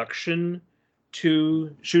introduction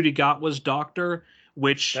to Ncuti Gatwa's Doctor,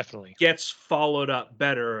 which definitely gets followed up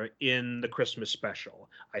better in the Christmas special,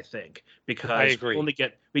 I think, because I agree.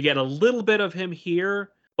 we get a little bit of him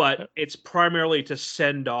here, but it's primarily to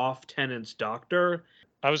send off Tennant's Doctor.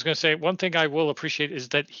 I was going to say, one thing I will appreciate is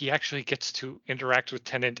that he actually gets to interact with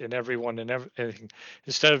Tennant and everyone and everything,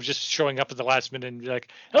 instead of just showing up at the last minute and be like,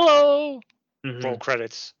 hello, roll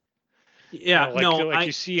credits. Yeah, like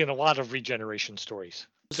you see in a lot of regeneration stories.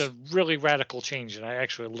 It's a really radical change, and I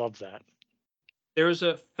actually love that. There's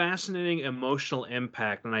a fascinating emotional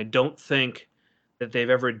impact, and I don't think that they've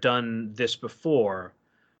ever done this before.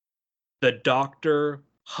 The Doctor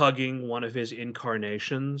hugging one of his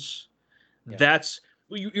incarnations. Yeah. That's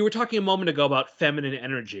you were talking a moment ago about feminine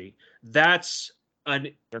energy. That's an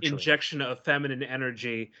injection of feminine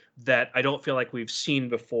energy that I don't feel like we've seen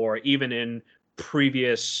before, even in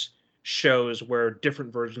previous shows where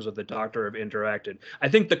different versions of the Doctor have interacted. I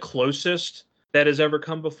think the closest that has ever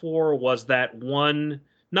come before was that one,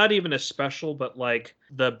 not even a special, but like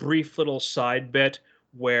the brief little side bit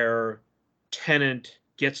where Tennant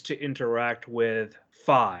gets to interact with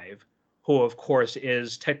Five, who of course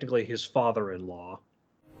is technically his father-in-law.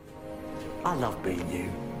 I love being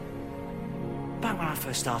you. Back when I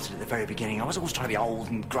first started at the very beginning, I was always trying to be old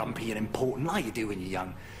and grumpy and important, like you do when you're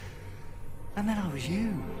young. And then I was you.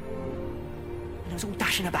 And I was all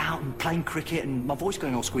dashing about and playing cricket and my voice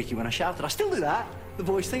going all squeaky when I shouted. I still do that, the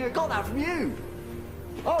voice thing. I got that from you.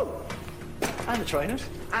 Oh, and the trainers.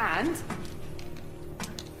 And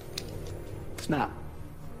Snap.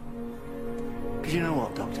 Because you know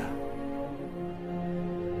what, Doctor?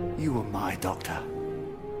 You were my doctor.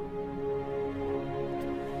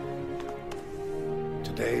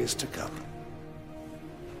 Days to come.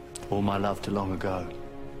 All my love to long ago.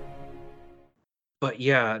 But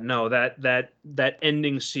yeah, no, that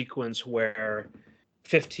ending sequence where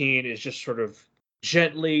 15 is just sort of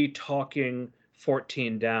gently talking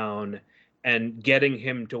 14 down and getting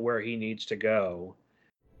him to where he needs to go.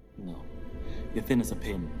 No, you're thin as a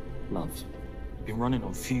pin, love. You've been running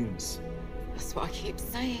on fumes. That's what I keep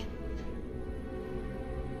saying.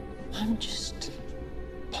 I'm just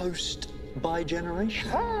by generation.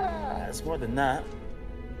 Ah, it's more than that.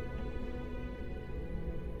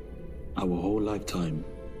 Our whole lifetime,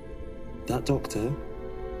 that doctor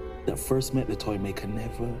that first met the toy maker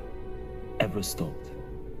never, ever stopped.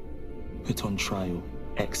 Put on trial,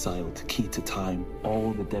 exiled, key to time,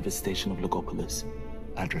 all the devastation of Logopolis.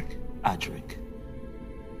 Adric.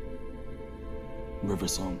 River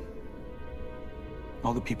Song.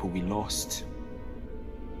 All the people we lost.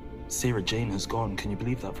 Sarah Jane has gone. Can you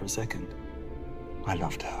believe that for a second? I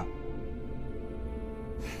loved her.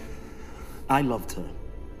 I loved her.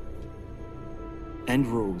 And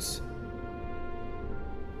Rose.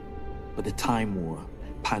 But the Time War,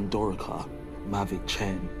 Pandorica, Mavic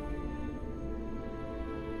Chen.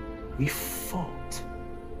 We fought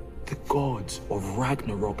the gods of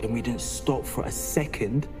Ragnarok and we didn't stop for a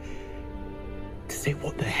second to say,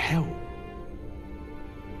 what the hell?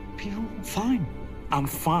 You're fine. I'm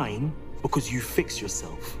fine because you fix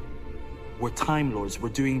yourself. We're Time Lords. We're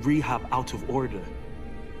doing rehab out of order.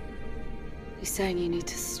 You're saying you need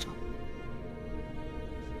to stop?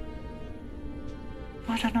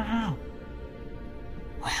 I don't know how.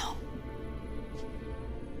 I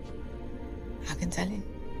telling.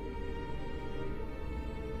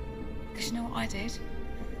 Because you know what I did?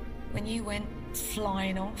 When you went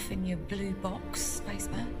flying off in your blue box,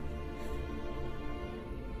 spaceman?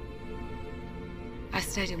 I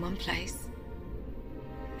stayed in one place.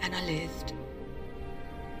 And I lived.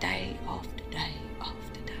 Day after day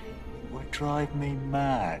after day. Would drive me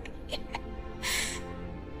mad.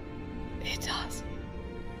 It does.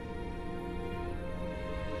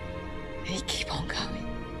 And you keep on going.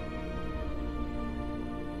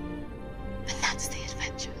 And that's the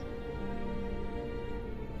adventure.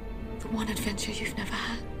 The one adventure you've never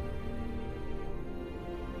had.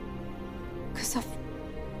 Because I've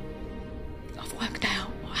worked out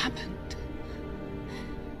what happened.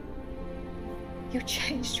 You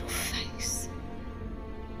changed your face.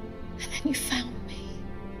 And then you found me.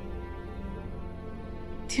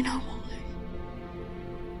 Do you know why?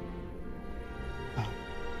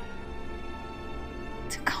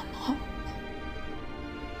 To come home.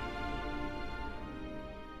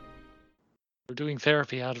 We're doing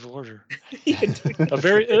therapy out of order. A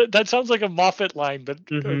very that sounds like a Moffat line, but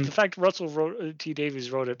the fact Russell T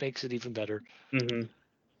Davies wrote it makes it even better. Mm-hmm.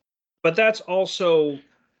 But that's also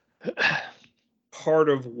part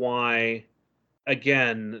of why,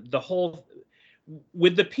 again, the whole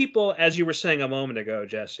with the people, as you were saying a moment ago,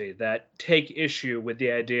 Jesse, that take issue with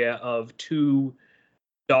the idea of two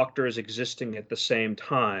doctors existing at the same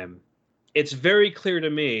time. It's very clear to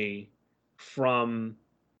me from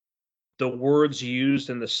the words used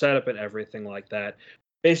in the setup and everything like that,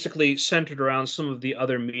 basically centered around some of the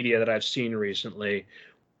other media that I've seen recently.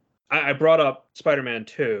 I brought up Spider-Man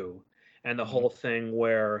 2 and the whole thing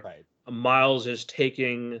where Miles is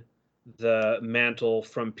taking the mantle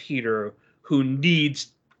from Peter, who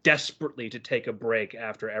needs desperately to take a break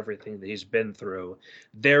after everything that he's been through.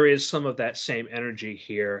 There is some of that same energy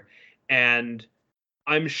here, and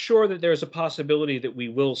I'm sure that there's a possibility that we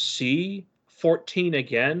will see 14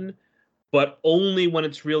 again, but only when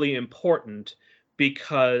it's really important,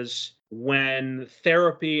 because when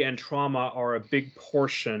therapy and trauma are a big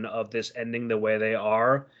portion of this ending the way they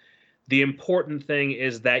are, the important thing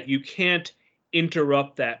is that you can't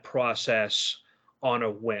interrupt that process on a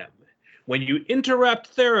whim. When you interrupt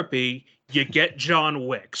therapy, you get John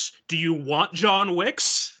Wicks. Do you want John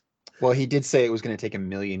Wicks? Well, he did say it was going to take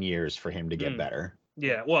 1,000,000 years for him to get better.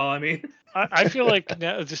 Yeah, well, I mean, I feel like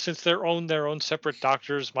now, since they're their own separate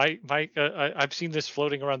doctors, I've seen this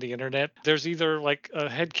floating around the internet. There's either like a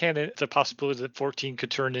headcanon, the possibility that 14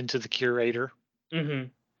 could turn into the curator to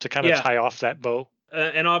kind of tie off that bow.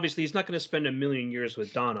 And obviously, he's not going to spend 1,000,000 years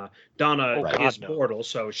with Donna. Donna is mortal,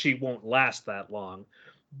 so she won't last that long.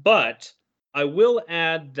 But I will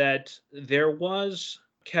add that there was,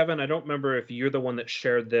 Kevin, I don't remember if you're the one that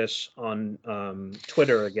shared this on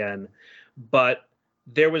Twitter again, but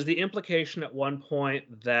there was the implication at one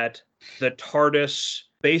point that the TARDIS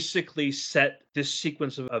basically set this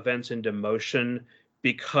sequence of events into motion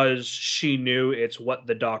because she knew it's what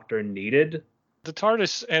the Doctor needed. The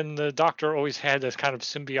TARDIS and the Doctor always had this kind of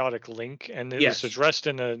symbiotic link, and it was addressed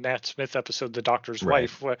in a Matt Smith episode, The Doctor's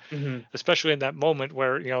Wife, where, especially in that moment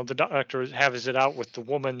where, you know, the Doctor has it out with the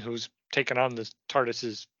woman who's taken on the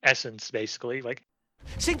TARDIS's essence, basically. Like,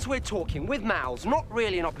 since we're talking with Mal's, not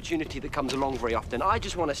really an opportunity that comes along very often, I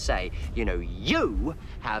just want to say, you know, you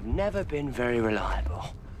have never been very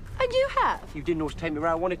reliable. And you have? You didn't always take me where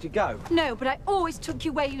I wanted to go. No, but I always took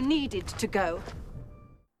you where you needed to go.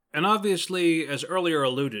 And obviously, as earlier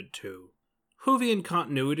alluded to, Whovian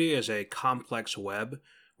continuity is a complex web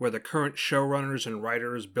where the current showrunners and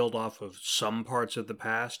writers build off of some parts of the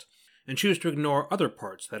past and choose to ignore other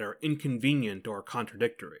parts that are inconvenient or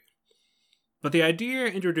contradictory. But the idea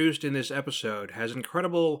introduced in this episode has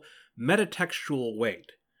incredible metatextual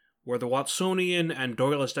weight, where the Watsonian and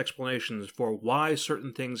Doyleist explanations for why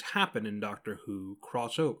certain things happen in Doctor Who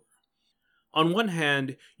cross over. On one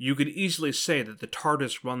hand, you could easily say that the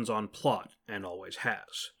TARDIS runs on plot, and always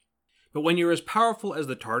has. But when you're as powerful as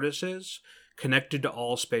the TARDIS is, connected to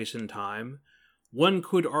all space and time, one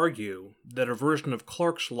could argue that a version of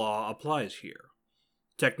Clarke's law applies here.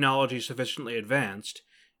 Technology sufficiently advanced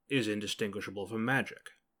is indistinguishable from magic.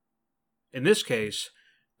 In this case,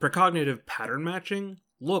 precognitive pattern matching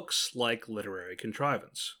looks like literary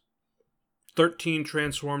contrivance. 13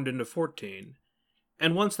 transformed into 14,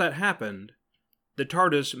 and once that happened, the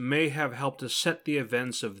TARDIS may have helped to set the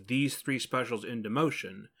events of these three specials into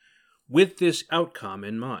motion with this outcome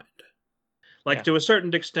in mind. Like, to a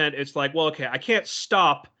certain extent, it's like, well, okay, I can't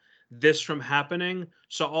stop this from happening,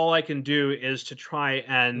 so all I can do is to try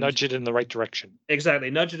and nudge it in the right direction.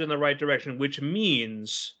 Exactly, nudge it in the right direction, which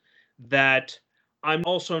means that I'm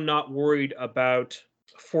also not worried about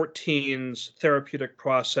 14's therapeutic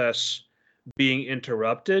process being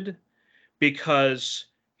interrupted because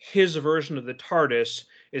his version of the TARDIS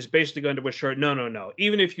is basically going to assure, no.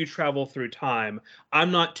 Even if you travel through time,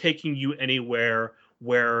 I'm not taking you anywhere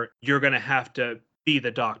where you're going to have to be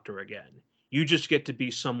the Doctor again. You just get to be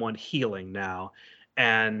someone healing now.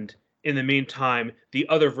 And in the meantime, the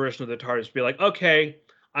other version of the TARDIS be like, okay,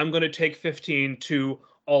 I'm going to take 15 to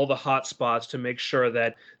all the hot spots to make sure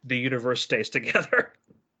that the universe stays together.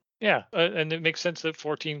 Yeah, and it makes sense that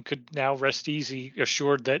 14 could now rest easy,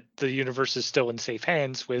 assured that the universe is still in safe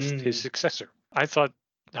hands with his successor. I thought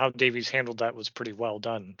how Davies handled that was pretty well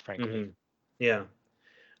done, frankly. Mm-hmm. Yeah.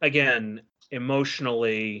 Again,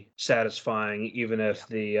 emotionally satisfying, even if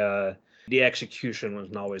the execution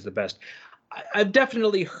wasn't always the best. I've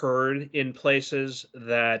definitely heard in places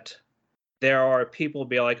that there are people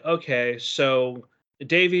be like, okay, so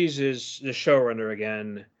Davies is the showrunner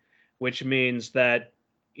again, which means that,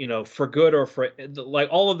 for good or for like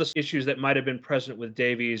all of the issues that might have been present with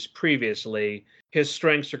Davies previously, his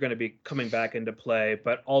strengths are going to be coming back into play,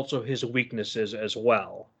 but also his weaknesses as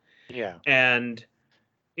well. Yeah. And,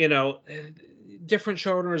 different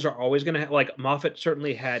showrunners are always going to have, like Moffat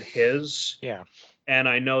certainly had his. Yeah. And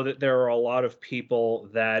I know that there are a lot of people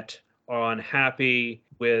that are unhappy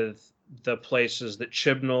with the places that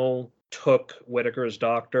Chibnall took Whittaker's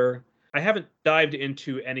Doctor. I haven't dived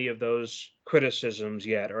into any of those criticisms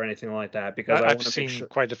yet or anything like that because I've seen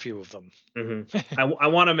quite a few of them. Mm-hmm. I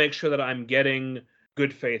want to make sure that I'm getting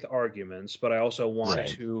good faith arguments, but I also want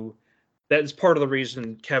to. That's part of the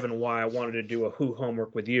reason, Kevin, why I wanted to do a Who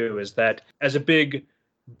homework with you is that as a big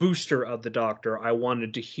booster of the Doctor, I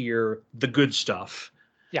wanted to hear the good stuff.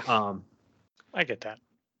 Yeah, I get that.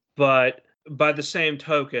 But by the same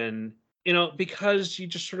token, because you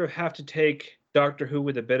just sort of have to take Doctor Who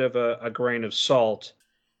with a bit of a grain of salt.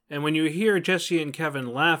 And when you hear Jesse and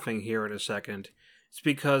Kevin laughing here in a second, it's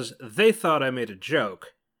because they thought I made a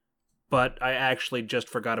joke, but I actually just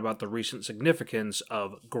forgot about the recent significance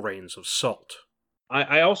of grains of salt.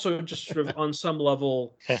 I also just sort of, on some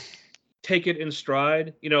level, take it in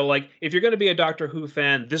stride. Like, if you're going to be a Doctor Who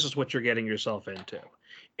fan, this is what you're getting yourself into.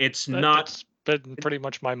 It's not... been pretty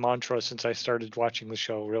much my mantra since I started watching the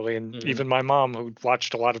show, really. And even my mom, who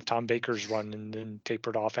watched a lot of Tom Baker's run and then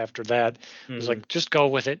tapered off after that, was like, just go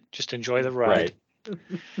with it. Just enjoy the ride. Right.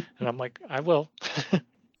 And I'm like, I will.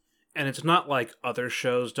 And it's not like other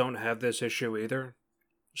shows don't have this issue either.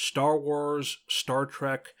 Star Wars, Star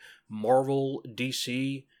Trek, Marvel,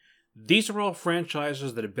 DC, these are all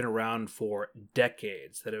franchises that have been around for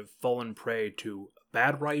decades that have fallen prey to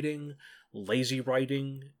bad writing, lazy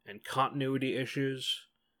writing, and continuity issues.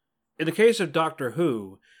 In the case of Doctor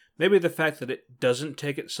Who, maybe the fact that it doesn't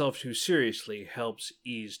take itself too seriously helps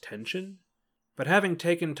ease tension, but having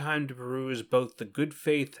taken time to peruse both the good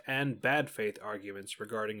faith and bad faith arguments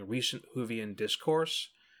regarding recent Whovian discourse,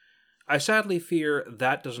 I sadly fear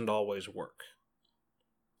that doesn't always work.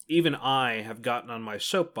 Even I have gotten on my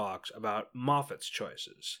soapbox about Moffat's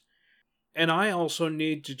choices, and I also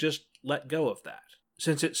need to just let go of that,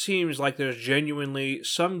 since it seems like there's genuinely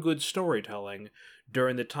some good storytelling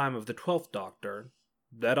during the time of the 12th Doctor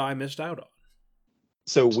that I missed out on.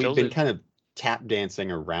 So we've been kind of tap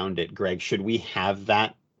dancing around it, Greg. Should we have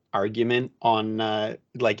that argument on,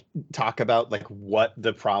 talk about, what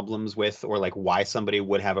the problems with, or, why somebody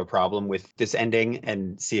would have a problem with this ending,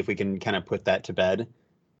 and see if we can kind of put that to bed?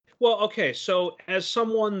 Well, okay, so as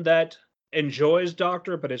someone that enjoys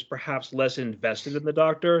Doctor, but is perhaps less invested in the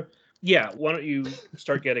Doctor, yeah, why don't you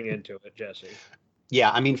start getting into it, Jesse?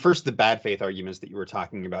 Yeah, I mean, first, the bad faith arguments that you were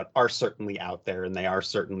talking about are certainly out there, and they are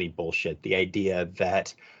certainly bullshit. The idea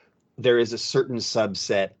that there is a certain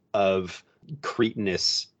subset of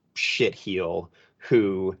cretinous shitheel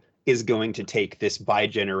who is going to take this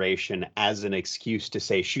bi-generation as an excuse to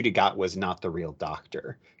say Ncuti Gat was not the real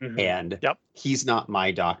Doctor. Mm-hmm. And he's not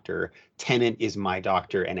my Doctor. Tennant is my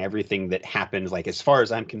Doctor, and everything that happens, as far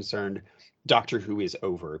as I'm concerned, Doctor Who is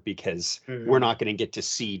over, because we're not going to get to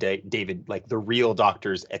see David, the real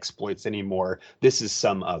Doctor's exploits anymore. This is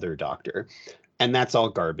some other Doctor. And that's all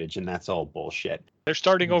garbage, and that's all bullshit. They're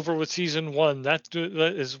starting over with season 1. That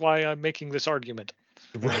is why I'm making this argument.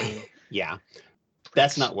 Right. Yeah.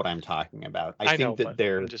 That's not what I'm talking about. I think know, that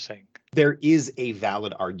I'm just saying. There is a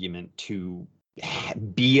valid argument to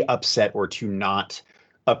be upset or to not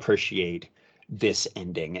appreciate this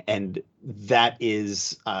ending. And that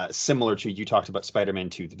is similar to, you talked about Spider-Man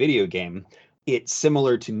 2, the video game. It's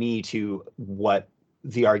similar to me to what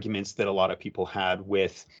the arguments that a lot of people had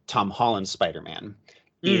with Tom Holland's Spider-Man,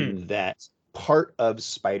 in that part of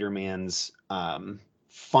Spider-Man's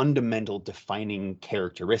fundamental defining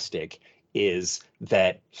characteristic is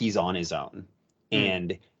that he's on his own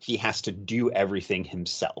and he has to do everything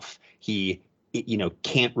himself. He,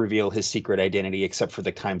 can't reveal his secret identity except for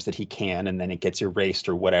the times that he can, and then it gets erased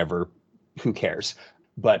or whatever. Who cares?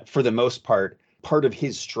 But for the most part of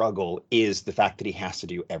his struggle is the fact that he has to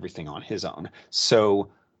do everything on his own. So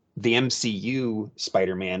the MCU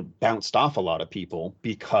Spider-Man bounced off a lot of people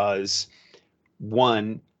because,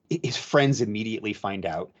 one, his friends immediately find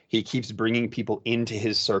out. He keeps bringing people into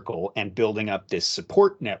his circle and building up this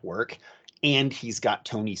support network. And he's got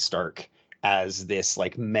Tony Stark as this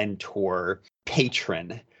like mentor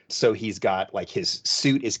patron. So he's got like his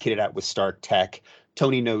suit is kitted out with Stark tech.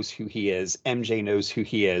 Tony knows who he is. MJ knows who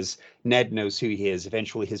he is. Ned knows who he is.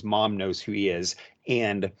 Eventually his mom knows who he is.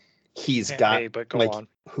 And he's got, but go like, on.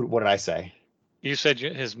 What did I say? You said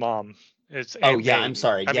his mom. It's Aunt May. I'm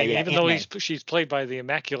sorry. I mean, even though May. she's played by the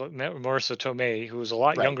immaculate Marissa Tomei, who is a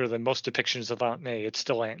lot younger than most depictions of Aunt May, it's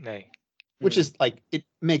still Aunt May. Which is like, it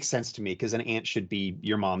makes sense to me because an aunt should be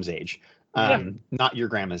your mom's age, not your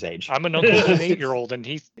grandma's age. I'm an uncle to an 8-year-old, and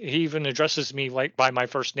he even addresses me like by my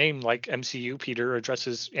first name, like MCU Peter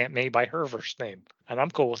addresses Aunt May by her first name, and I'm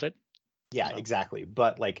cool with it. Yeah, exactly.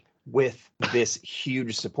 But like with this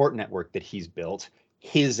huge support network that he's built,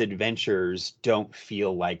 his adventures don't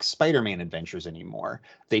feel like Spider-Man adventures anymore.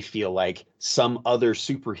 They feel like some other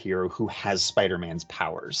superhero who has Spider-Man's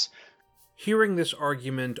powers. Hearing this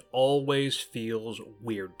argument always feels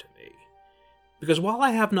weird to me. Because while I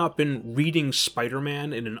have not been reading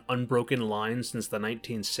Spider-Man in an unbroken line since the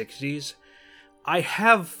 1960s, I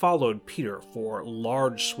have followed Peter for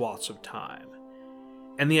large swaths of time.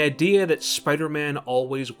 And the idea that Spider-Man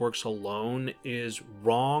always works alone is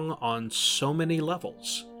wrong on so many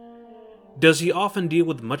levels. Does he often deal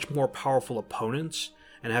with much more powerful opponents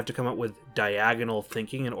and have to come up with diagonal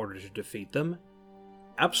thinking in order to defeat them?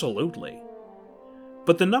 Absolutely.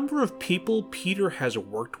 But the number of people Peter has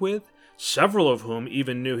worked with, several of whom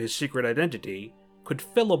even knew his secret identity, could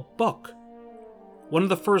fill a book. One of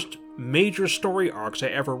the first major story arcs I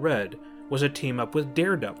ever read was a team-up with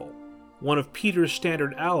Daredevil, one of Peter's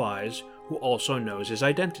standard allies who also knows his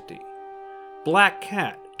identity. Black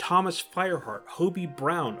Cat, Thomas Fireheart, Hobie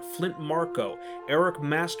Brown, Flint Marko, Eric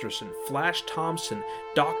Masterson, Flash Thompson,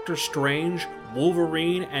 Doctor Strange,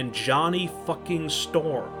 Wolverine, and Johnny fucking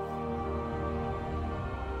Storm.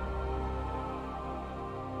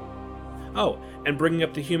 Oh, and bringing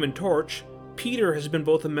up the Human Torch, Peter has been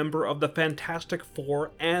both a member of the Fantastic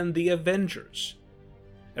Four and the Avengers.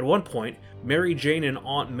 At one point, Mary Jane and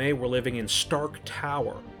Aunt May were living in Stark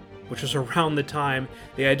Tower, which was around the time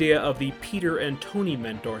the idea of the Peter and Tony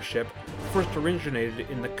mentorship first originated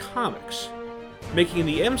in the comics, making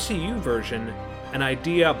the MCU version an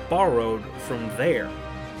idea borrowed from there.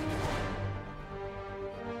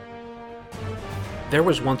 There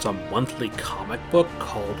was once a monthly comic book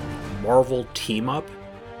called Marvel Team Up,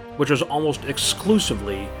 which was almost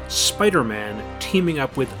exclusively Spider-Man teaming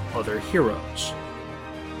up with other heroes.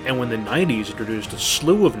 And when the 90s introduced a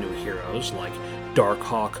slew of new heroes like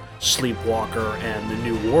Darkhawk, Sleepwalker, and the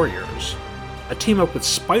New Warriors, a team-up with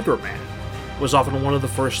Spider-Man was often one of the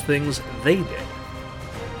first things they did.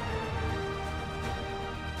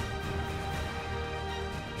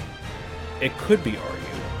 It could be argued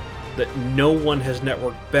that no one has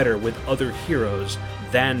networked better with other heroes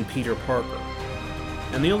than Peter Parker.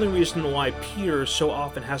 And the only reason why Peter so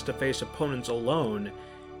often has to face opponents alone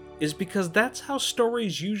is because that's how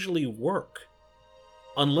stories usually work.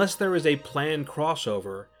 Unless there is a planned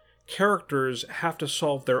crossover, characters have to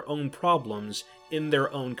solve their own problems in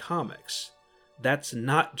their own comics. That's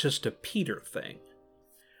not just a Peter thing.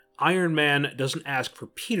 Iron Man doesn't ask for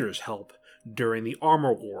Peter's help during the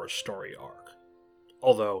Armor Wars story arc,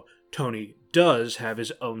 although Tony does have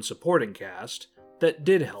his own supporting cast that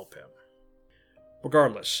did help him.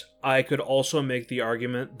 Regardless, I could also make the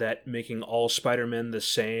argument that making all Spider-Men the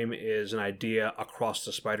same is an idea Across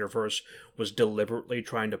the Spider-Verse was deliberately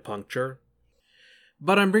trying to puncture.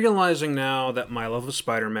 But I'm realizing now that my love of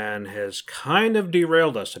Spider-Man has kind of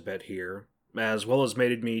derailed us a bit here, as well as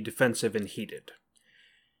made me defensive and heated.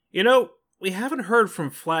 You know, we haven't heard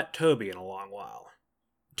from Flat Toby in a long while.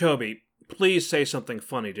 Toby, please say something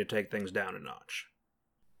funny to take things down a notch.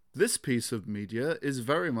 This piece of media is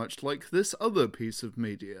very much like this other piece of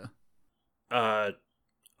media.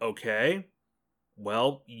 Okay.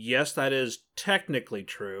 Well, yes, that is technically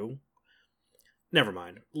true. Never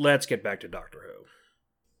mind. Let's get back to Doctor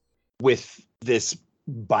Who. With this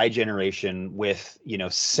bi-generation, with,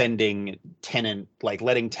 sending Tennant, like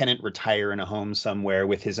letting Tennant retire in a home somewhere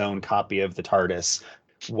with his own copy of the TARDIS,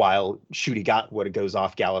 while Ncuti Gatwa goes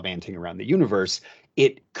off gallivanting around the universe,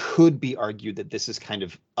 it could be argued that this is kind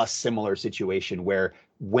of a similar situation where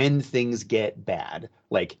when things get bad,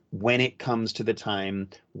 like when it comes to the time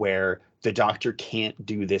where the Doctor can't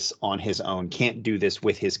do this on his own, can't do this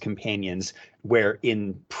with his companions, where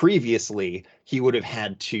in previously he would have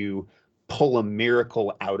had to pull a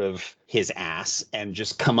miracle out of his ass and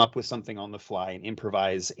just come up with something on the fly and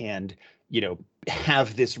improvise and,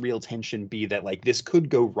 have this real tension be that like this could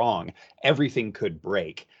go wrong, everything could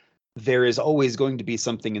break. There is always going to be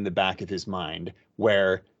something in the back of his mind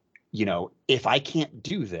where, if I can't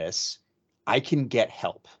do this, I can get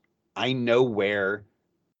help. I know where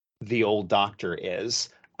the old Doctor is.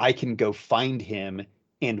 I can go find him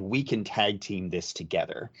and we can tag team this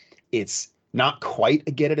together. It's not quite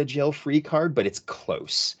a get out of jail free card, but it's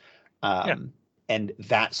close. And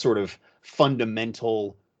that sort of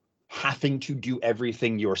fundamental having to do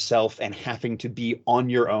everything yourself and having to be on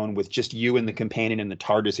your own with just you and the companion and the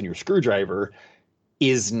TARDIS and your screwdriver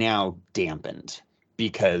is now dampened,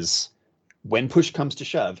 because when push comes to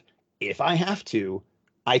shove, if I have to,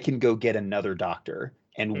 I can go get another Doctor,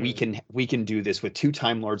 and we can do this with 2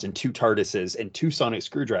 Time Lords and 2 TARDISes and 2 sonic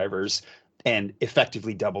screwdrivers and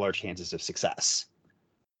effectively double our chances of success.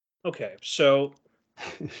 Okay, so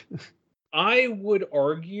I would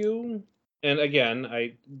argue, and again,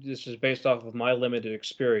 this is based off of my limited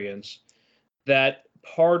experience, that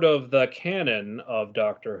part of the canon of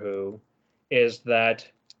Doctor Who is that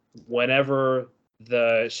whenever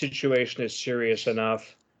the situation is serious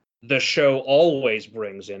enough, the show always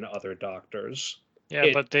brings in other Doctors. Yeah,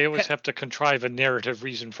 but they always have to contrive a narrative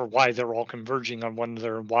reason for why they're all converging on one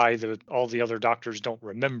another and why all the other Doctors don't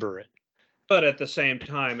remember it. But at the same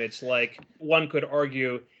time, it's like one could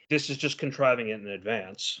argue this is just contriving it in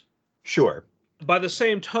advance. Sure. By the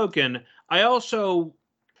same token, I also,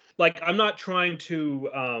 I'm not trying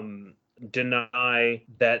to deny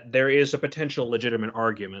that there is a potential legitimate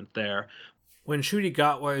argument there. When Ncuti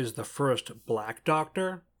Gatwa is the first Black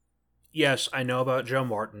Doctor, yes, I know about Jo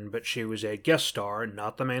Martin, but she was a guest star,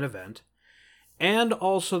 not the main event, and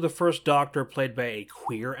also the first Doctor played by a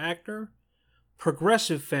queer actor,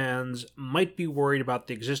 progressive fans might be worried about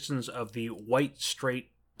the existence of the white, straight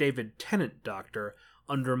David Tennant Doctor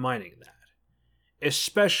undermining that,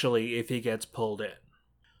 especially if he gets pulled in.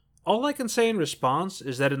 All I can say in response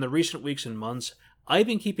is that in the recent weeks and months, I've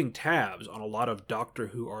been keeping tabs on a lot of Doctor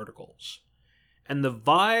Who articles, and the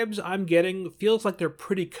vibes I'm getting feels like they're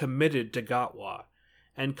pretty committed to Gatwa,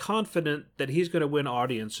 and confident that he's going to win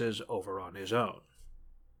audiences over on his own.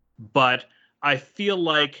 But I feel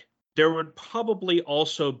like there would probably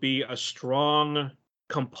also be a strong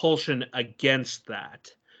compulsion against that,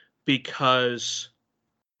 because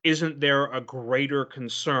isn't there a greater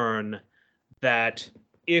concern that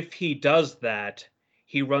if he does that,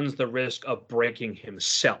 he runs the risk of breaking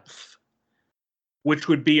himself, which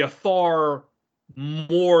would be a far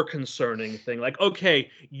more concerning thing. Like, okay,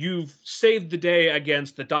 you've saved the day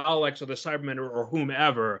against the Daleks or the Cybermen or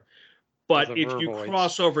whomever, but if you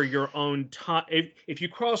cross over your own time, if you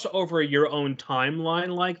cross over your own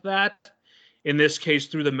timeline like that, in this case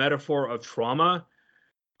through the metaphor of trauma,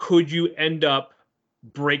 could you end up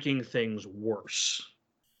breaking things worse?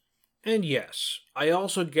 And yes, I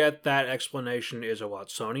also get that explanation is a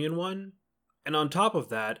Watsonian one, and on top of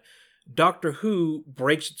that, Doctor Who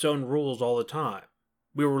breaks its own rules all the time.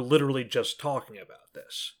 We were literally just talking about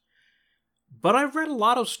this. But I've read a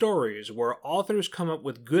lot of stories where authors come up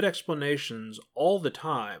with good explanations all the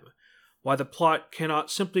time why the plot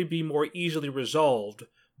cannot simply be more easily resolved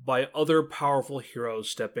by other powerful heroes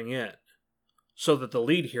stepping in, so that the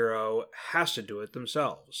lead hero has to do it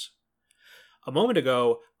themselves. A moment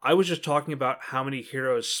ago, I was just talking about how many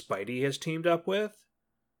heroes Spidey has teamed up with,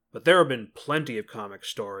 but there have been plenty of comic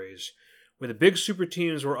stories where the big super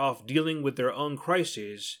teams were off dealing with their own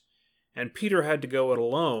crises, and Peter had to go it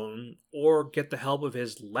alone or get the help of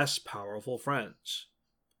his less powerful friends.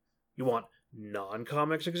 You want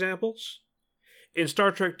non-comics examples? In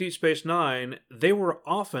Star Trek Deep Space Nine, they were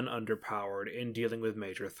often underpowered in dealing with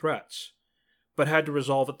major threats, but had to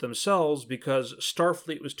resolve it themselves because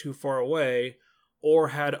Starfleet was too far away or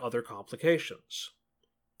had other complications.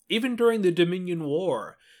 Even during the Dominion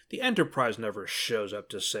War, the Enterprise never shows up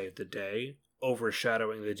to save the day,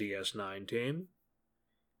 overshadowing the DS9 team.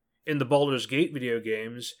 In the Baldur's Gate video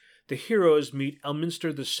games, the heroes meet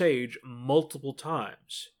Elminster the Sage multiple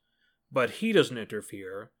times, but he doesn't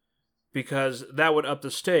interfere, because that would up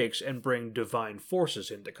the stakes and bring divine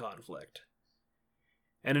forces into conflict.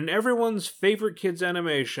 And in everyone's favorite kids'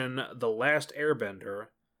 animation, The Last Airbender,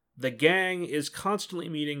 the gang is constantly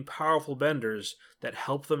meeting powerful benders that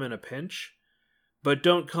help them in a pinch, but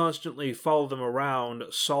don't constantly follow them around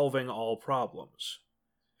solving all problems.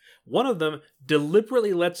 One of them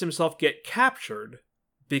deliberately lets himself get captured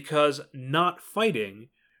because not fighting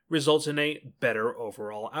results in a better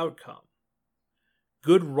overall outcome.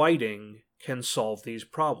 Good writing can solve these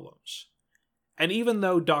problems. And even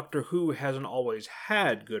though Doctor Who hasn't always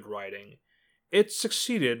had good writing, it's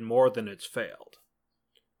succeeded more than it's failed.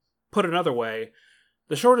 Put another way,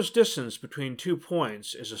 the shortest distance between 2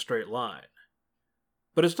 points is a straight line.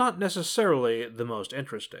 But it's not necessarily the most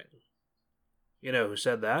interesting. You know who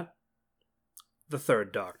said that? The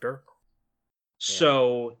Third Doctor.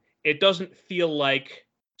 So it doesn't feel like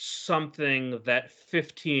something that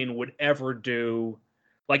 15 would ever do.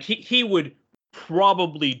 Like, he would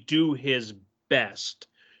probably do his best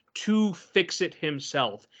to fix it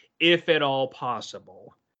himself, if at all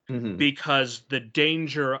possible, because the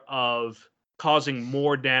danger of causing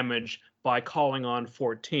more damage by calling on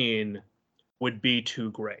 14 would be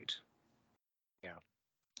too great. Yeah.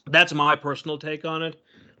 That's my personal take on it.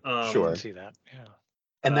 Sure. I can see that. Yeah.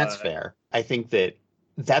 And that's fair. I think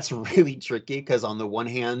that's really tricky because on the one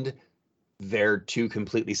hand, they're two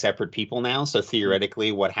completely separate people now. So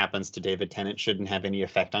theoretically, what happens to David Tennant shouldn't have any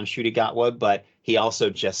effect on Ncuti Gatwa. But he also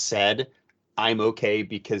just said, I'm okay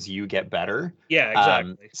because you get better. Yeah,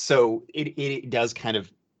 exactly. So it does kind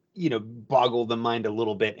of, boggle the mind a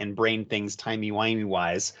little bit and brain things timey-wimey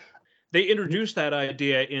wise. They introduced that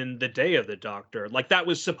idea in The Day of the Doctor. Like, that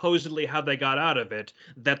was supposedly how they got out of it,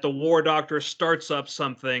 that the War Doctor starts up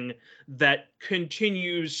something that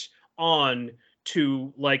continues on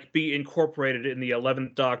to, like, be incorporated in the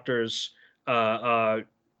 11th Doctor's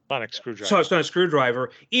sonic screwdriver. Sonic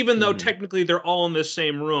screwdriver, even though technically they're all in the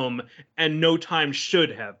same room and no time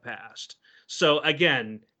should have passed. So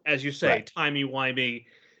again, as you say, timey-wimey.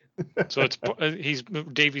 So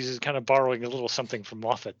Davies is kind of borrowing a little something from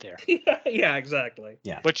Moffat there. Yeah, exactly.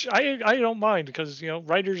 Yeah, which I don't mind because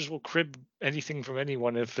writers will crib anything from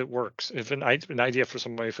anyone if it works. If an idea for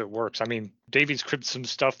somebody, if it works. I mean, Davies cribbed some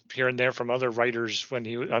stuff here and there from other writers when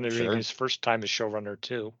he was under his first time as showrunner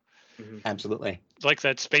too. Absolutely. Like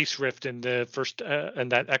that space rift in the first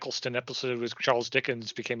and that Eccleston episode with Charles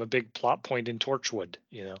Dickens became a big plot point in Torchwood,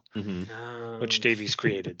 which Davies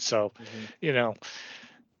created. So,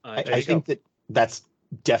 I think that's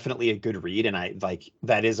definitely a good read, and I like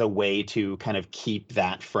that is a way to kind of keep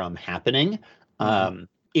that from happening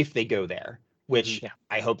if they go there, which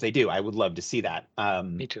I hope they do. I would love to see that.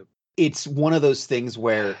 Me too. It's one of those things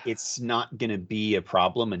where it's not going to be a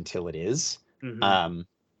problem until it is.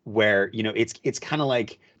 Where it's kind of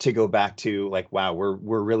like, to go back to like, wow, we're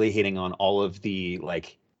really hitting on all of the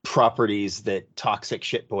like properties that toxic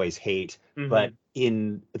shit boys hate, but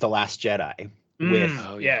in The Last Jedi. With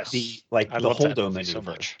the Holdo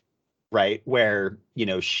maneuver, right? Where,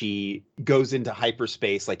 she goes into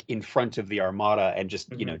hyperspace, like in front of the Armada and just,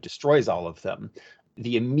 destroys all of them.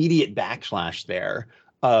 The immediate backlash there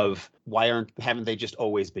of haven't they just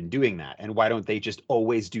always been doing that? And why don't they just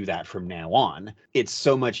always do that from now on? It's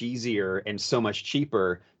so much easier and so much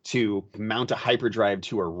cheaper to mount a hyperdrive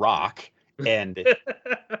to a rock and,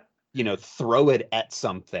 throw it at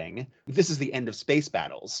something. This is the end of space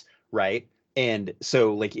battles, right? And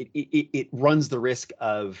so like it runs the risk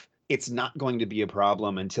of it's not going to be a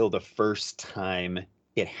problem until the first time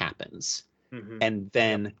it happens. And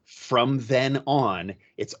then from then on,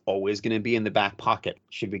 it's always going to be in the back pocket.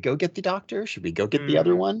 Should we go get the Doctor? Should we go get the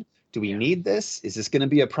other one? Do we need this? Is this going to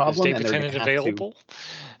be a problem? Is David Tennant available?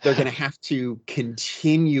 They're going to have to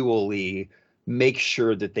continually make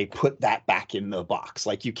sure that they put that back in the box.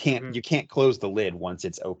 Like you can't close the lid once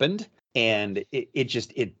it's opened. And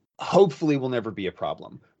it hopefully will never be a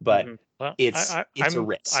problem, but it's a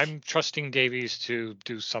risk. I'm trusting Davies to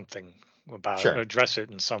do something about it, address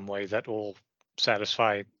it in some way that will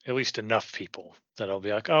satisfy at least enough people that I'll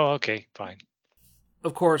be like, oh, okay, fine.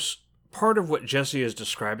 Of course, part of what Jesse is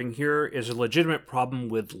describing here is a legitimate problem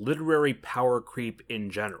with literary power creep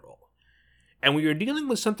in general. And when you're dealing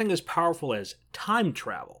with something as powerful as time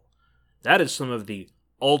travel, that is some of the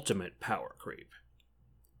ultimate power creep.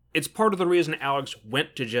 It's part of the reason Alex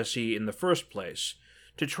went to Jesse in the first place,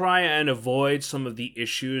 to try and avoid some of the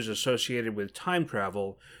issues associated with time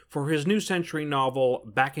travel for his New Century novel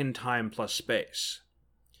Back in Time Plus Space.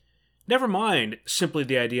 Never mind simply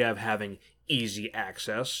the idea of having easy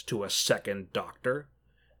access to a second Doctor.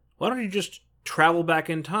 Why don't you just travel back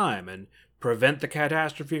in time and prevent the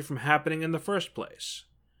catastrophe from happening in the first place?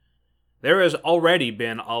 There has already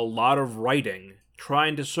been a lot of writing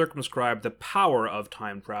trying to circumscribe the power of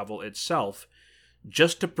time travel itself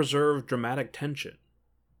just to preserve dramatic tension.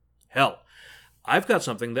 Hell, I've got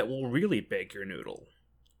something that will really bake your noodle.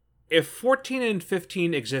 If 14 and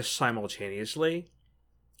 15 exist simultaneously,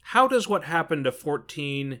 how does what happened to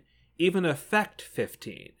 14 even affect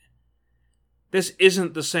 15. This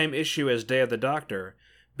isn't the same issue as Day of the Doctor,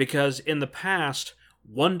 because in the past,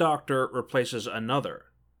 one Doctor replaces another.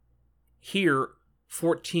 Here,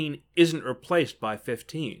 14 isn't replaced by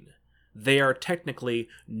 15. They are technically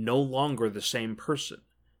no longer the same person,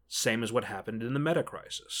 same as what happened in the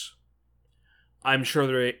Meta-Crisis. I'm sure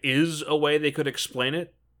there is a way they could explain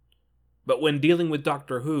it, but when dealing with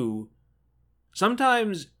Doctor Who,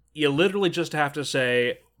 sometimes you literally just have to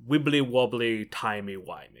say, wibbly-wobbly,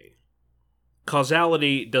 timey-wimey.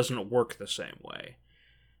 Causality doesn't work the same way.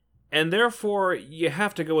 And therefore, you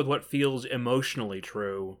have to go with what feels emotionally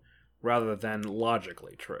true, rather than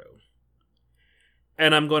logically true.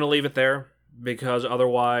 And I'm going to leave it there, because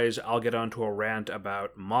otherwise I'll get onto a rant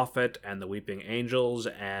about Moffat and the Weeping Angels,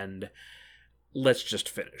 and let's just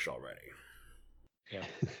finish already. Yeah.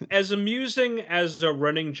 As amusing as the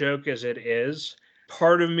running joke as it is,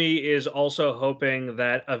 part of me is also hoping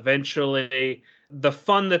that eventually the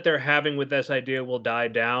fun that they're having with this idea will die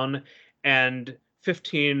down, and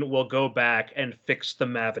 15 will go back and fix the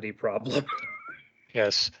Mavity problem.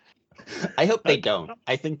 Yes. I hope they don't.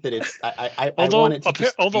 I think that it's.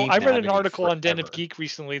 Although I read an article on Den of Geek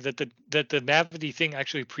recently that the Mavity thing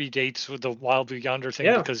actually predates with the Wild Blue Yonder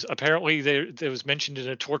thing, because apparently there was mentioned in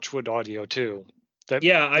a Torchwood audio too.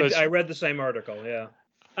 I read the same article. Yeah,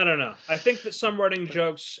 I don't know. I think that some running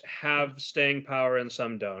jokes have staying power and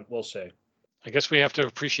some don't. We'll see. I guess we have to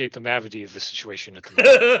appreciate the Mavity of the situation at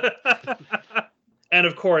the moment. And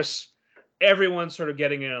of course, everyone's sort of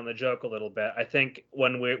getting in on the joke a little bit. I think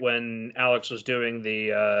when Alex was doing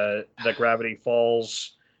the Gravity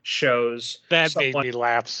Falls shows, that made me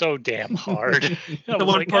laugh so damn hard. I was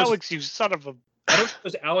like, Alex, you son of a... I don't think it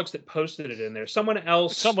was Alex that posted it in there. Someone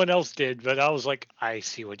else did, but I was like, I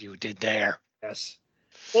see what you did there. Yes.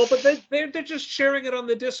 Well, but they're just sharing it on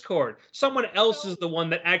the Discord. Someone else is the one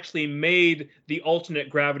that actually made the alternate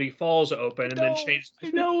Gravity Falls open and then changed.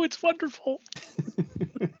 I know, it's wonderful.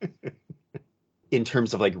 In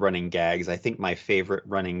terms of like running gags, I think my favorite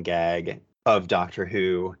running gag of Doctor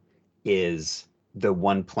Who is the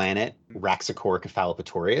one planet,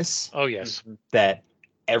 Raxacoricofallapatorius. Oh, yes. That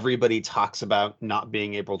everybody talks about not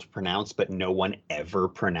being able to pronounce, but no one ever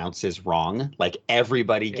pronounces wrong. Like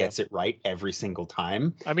everybody gets it right every single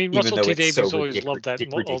time. I mean, Russell T Davies always loved that,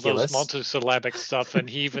 all those multisyllabic stuff, and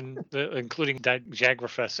he even, including that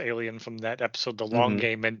Jagrafess alien from that episode, The Long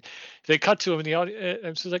Game, and they cut to him in the audience,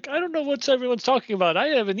 and he's like, I don't know what everyone's talking about. I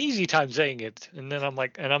have an easy time saying it. And then I'm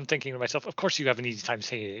like, and I'm thinking to myself, of course you have an easy time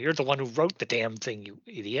saying it. You're the one who wrote the damn thing, you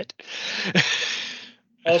idiot.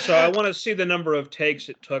 Also, I want to see the number of takes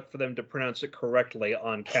it took for them to pronounce it correctly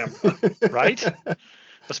on camera. Right?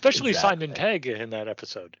 Especially Simon Pegg in that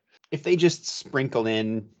episode. If they just sprinkle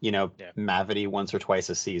in, Mavity once or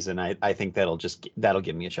twice a season, I think that'll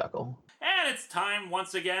give me a chuckle. And it's time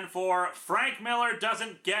once again for Frank Miller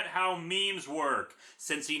Doesn't Get How Memes Work,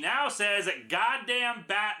 since he now says goddamn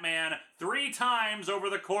Batman 3 times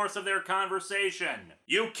over the course of their conversation.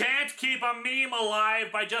 You can't keep a meme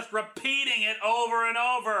alive by just repeating it over and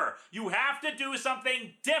over. You have to do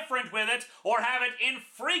something different with it, or have it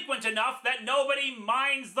infrequent enough that nobody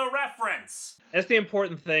minds the reference. That's the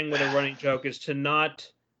important thing with a running joke, is to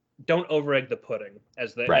don't over-egg the pudding,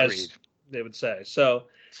 as they would say. So,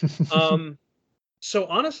 so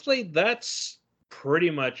honestly, that's pretty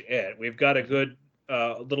much it. We've got a good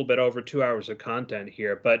little bit over 2 hours of content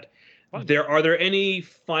here, but are there any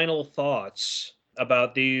final thoughts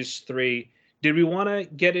about these three? Did we want to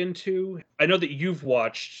get into? I know that you've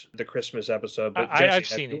watched the Christmas episode, but Jesse, I've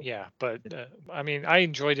seen it, yeah. But I mean, I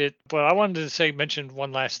enjoyed it. But I wanted to mention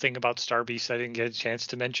one last thing about Star Beast I didn't get a chance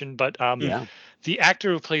to mention. But the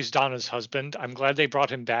actor who plays Donna's husband, I'm glad they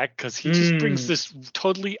brought him back, because he just brings this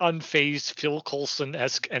totally unfazed Phil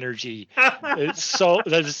Coulson-esque energy. That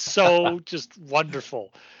is so just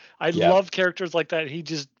wonderful. I love characters like that. He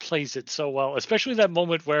just plays it so well, especially that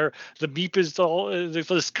moment where the Meep is there's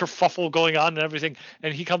this kerfuffle going on and everything,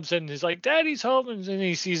 and he comes in and he's like, Daddy's home, and then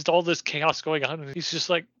he sees all this chaos going on, and he's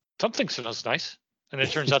just like, something smells nice. And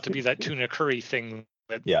it turns out to be that tuna curry thing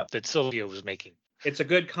that Sylvia was making. It's a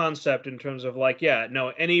good concept in terms of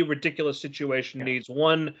any ridiculous situation needs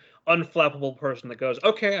one unflappable person that goes,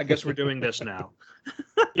 okay, I guess we're doing this now.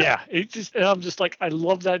 And I'm just like, I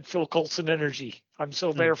love that Phil Coulson energy. I'm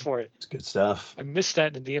so there for it. It's good stuff. I missed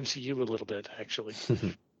that in the MCU a little bit, actually.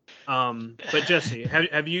 But Jesse,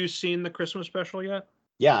 have you seen the Christmas special yet?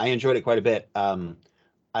 Yeah, I enjoyed it quite a bit.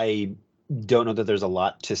 I don't know that there's a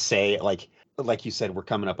lot to say. Like you said, we're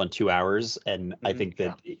coming up on 2 hours, and I think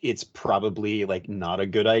that it's probably not a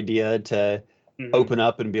good idea to open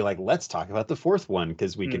up and be like, let's talk about the fourth one,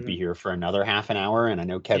 because we could be here for another half an hour, and I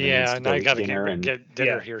know Kevin needs to go to dinner, and get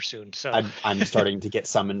dinner here soon. So I'm starting to get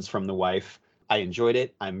summons from the wife. I enjoyed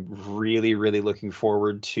it. I'm really, really looking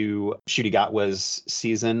forward to Ncuti Gatwa's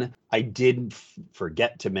season. I did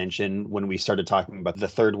forget to mention when we started talking about the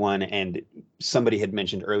third one, and somebody had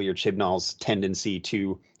mentioned earlier Chibnall's tendency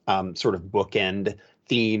to sort of bookend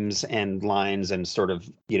themes and lines and sort of,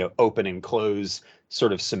 open and close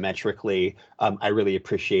sort of symmetrically. I really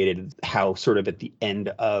appreciated how sort of at the end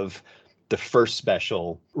of the first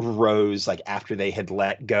special, Rose, like after they had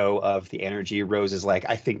let go of the energy, Rose is like,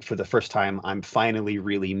 I think for the first time, I'm finally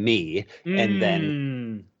really me. And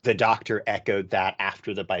then the Doctor echoed that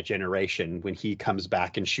after the Bigeneration when he comes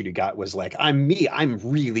back, and Ncuti Gatwa was like, I'm me. I'm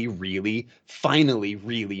really, really, finally,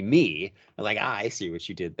 really me. I'm like, I see what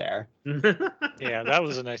you did there. Yeah, that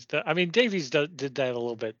was a nice. I mean, Davies did that a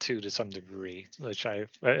little bit too, to some degree, which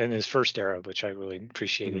in his first era, which I really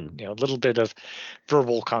appreciated. A little bit of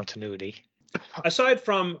verbal continuity. Aside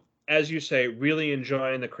from, as you say, really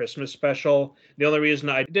enjoying the Christmas special, the only reason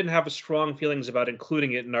I didn't have strong feelings about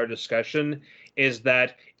including it in our discussion is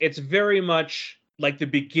that it's very much like the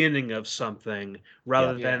beginning of something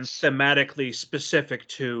rather than thematically specific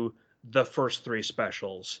to the first three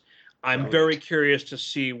specials. I'm very curious to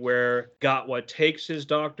see where Gatwa takes his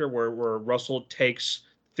Doctor, where Russell takes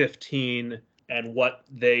 15, and what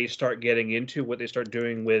they start getting into, what they start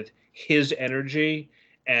doing with his energy,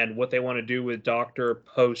 and what they want to do with Doctor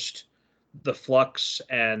post the flux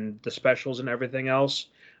and the specials and everything else.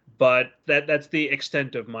 But that's the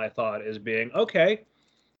extent of my thought, is being, okay,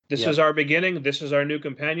 this is our beginning. This is our new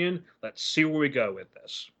companion. Let's see where we go with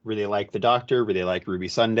this. Really like the Doctor. Really like Ruby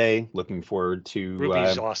Sunday. Looking forward to...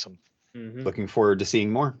 Ruby's awesome. Looking forward to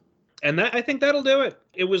seeing more. And I think that'll do it.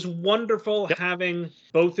 It was wonderful having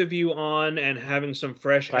both of you on and having some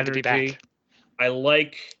fresh energy. To be back. I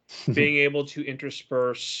like being able to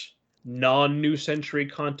intersperse non-New Century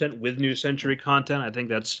content with New Century content. I think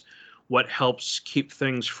that's what helps keep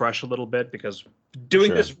things fresh a little bit, because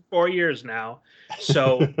doing this for 4 years now.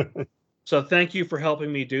 So thank you for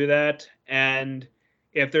helping me do that. And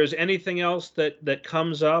if there's anything else that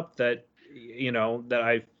comes up that that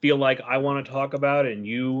I feel like I want to talk about, and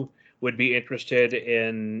you would be interested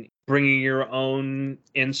in bringing your own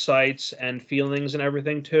insights and feelings and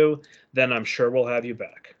everything to, then I'm sure we'll have you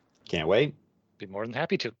back. Can't wait. Be more than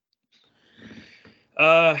happy to.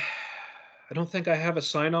 I don't think I have a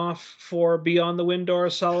sign off for Beyond the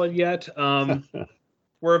Windor Solid yet.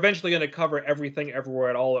 We're eventually going to cover everything everywhere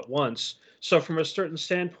at all at once. So from a certain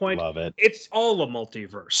standpoint, love it. It's all a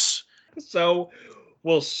multiverse. So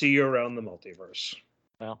we'll see you around the multiverse.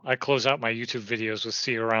 Well, I close out my YouTube videos with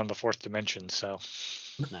 "See You Around the Fourth Dimension," so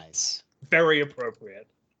nice. Very appropriate.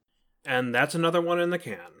 And that's another one in the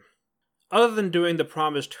can. Other than doing the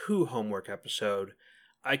promised Who homework episode,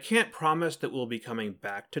 I can't promise that we'll be coming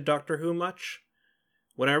back to Doctor Who much.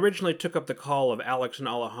 When I originally took up the call of Alex and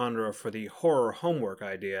Alejandro for the horror homework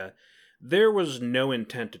idea, there was no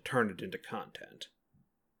intent to turn it into content.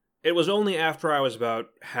 It was only after I was about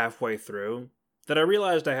halfway through that I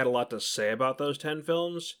realized I had a lot to say about those 10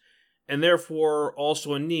 films, and therefore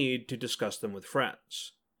also a need to discuss them with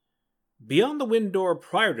friends. Beyond the Windor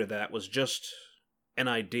prior to that was just an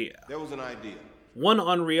idea. There was an idea. One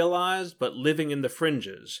unrealized, but living in the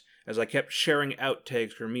fringes, as I kept sharing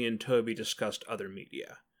outtakes where me and Toby discussed other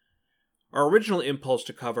media. Our original impulse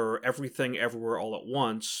to cover Everything Everywhere All at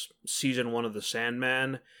Once, Season 1 of The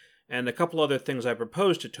Sandman, and a couple other things I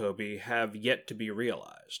proposed to Toby have yet to be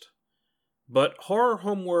realized. But horror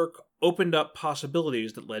homework opened up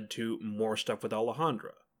possibilities that led to more stuff with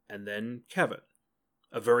Alejandra, and then Kevin.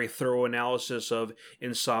 A very thorough analysis of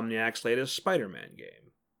Insomniac's latest Spider-Man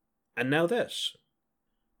game. And now this.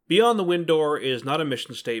 Beyond the Windor is not a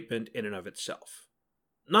mission statement in and of itself.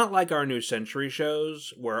 Not like our New Century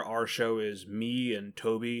shows, where our show is me and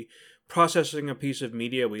Toby processing a piece of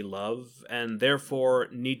media we love, and therefore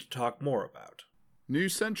need to talk more about. New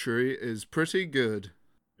Century is pretty good.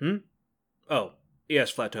 Oh, yes,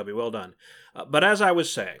 Flat Toby, well done. But as I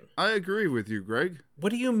was saying... I agree with you, Greg. What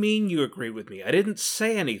do you mean you agree with me? I didn't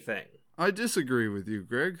say anything. I disagree with you,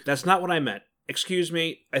 Greg. That's not what I meant. Excuse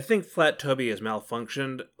me, I think Flat Toby has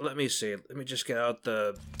malfunctioned. Let me see. Let me just get out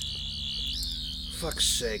the... Fuck's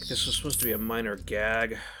sake, this was supposed to be a minor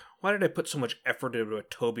gag. Why did I put so much effort into a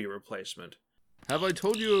Toby replacement? Have I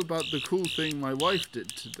told you about the cool thing my wife did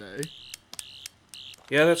today?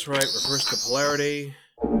 Yeah, that's right. Reverse the polarity.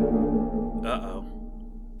 Uh-oh.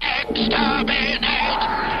 Exterminate!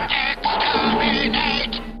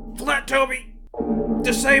 Exterminate! Flat Toby!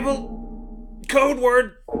 Disable! Code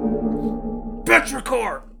word!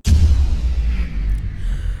 Petrichor!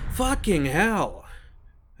 Fucking hell.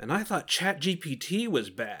 And I thought ChatGPT was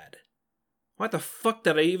bad. Why the fuck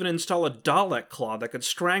did I even install a Dalek claw that could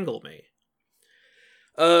strangle me?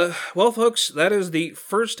 Well, folks, that is the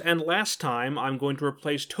first and last time I'm going to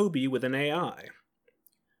replace Toby with an AI.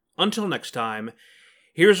 Until next time,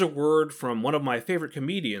 here's a word from one of my favorite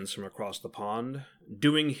comedians from across the pond,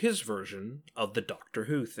 doing his version of the Doctor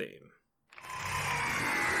Who theme.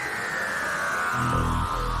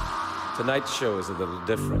 Tonight's show is a little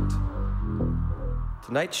different.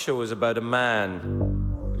 Tonight's show is about a man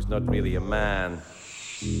who's not really a man.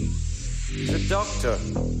 He's a doctor,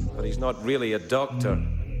 but he's not really a doctor.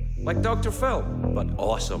 Like Dr. Phil, but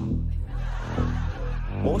awesome.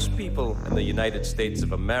 Most people in the United States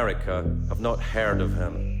of America have not heard of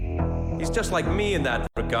him. He's just like me in that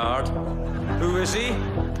regard. Who is he?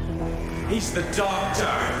 He's the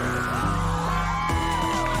Doctor!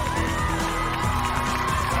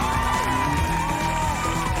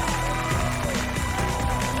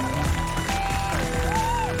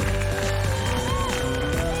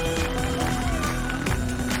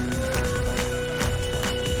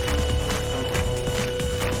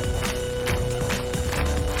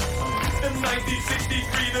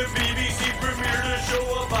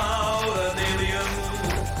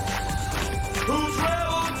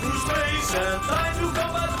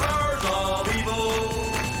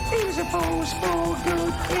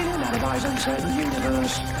 Uncertain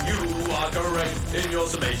universe. You are correct in your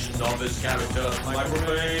summation of his character, my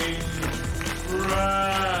profane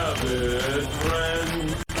rabbit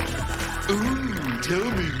friend. Ooh,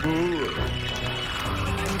 tell me more.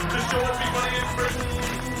 The show will be running in Britain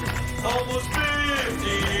almost 50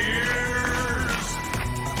 years,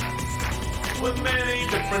 with many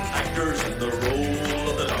different actors in the role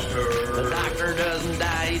of the Doctor. The Doctor doesn't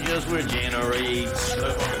die, he just regenerates.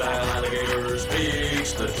 The crocodile alligator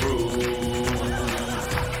speaks the truth.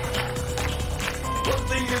 One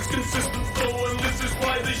thing is consistent though, and this is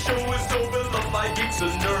why the show is so beloved by geeks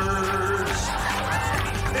and nerds.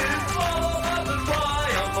 It's all about the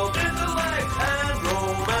triumph of intellect and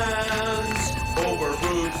romance over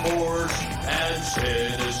brute force and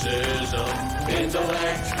cynicism.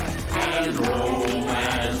 Intellect and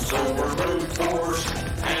romance over brute force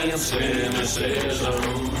and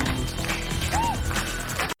cynicism.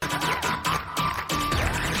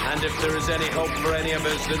 And if there is any hope for any of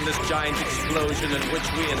us in this giant explosion in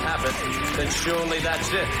which we inhabit, then surely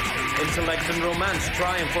that's it. Intellect and romance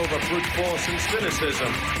triumph over brute force and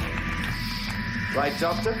cynicism. Right,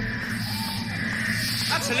 Doctor?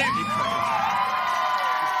 Absolutely, Craig.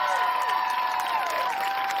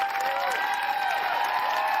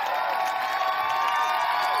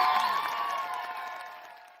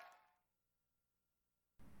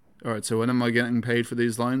 Alright, so when am I getting paid for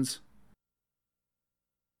these lines?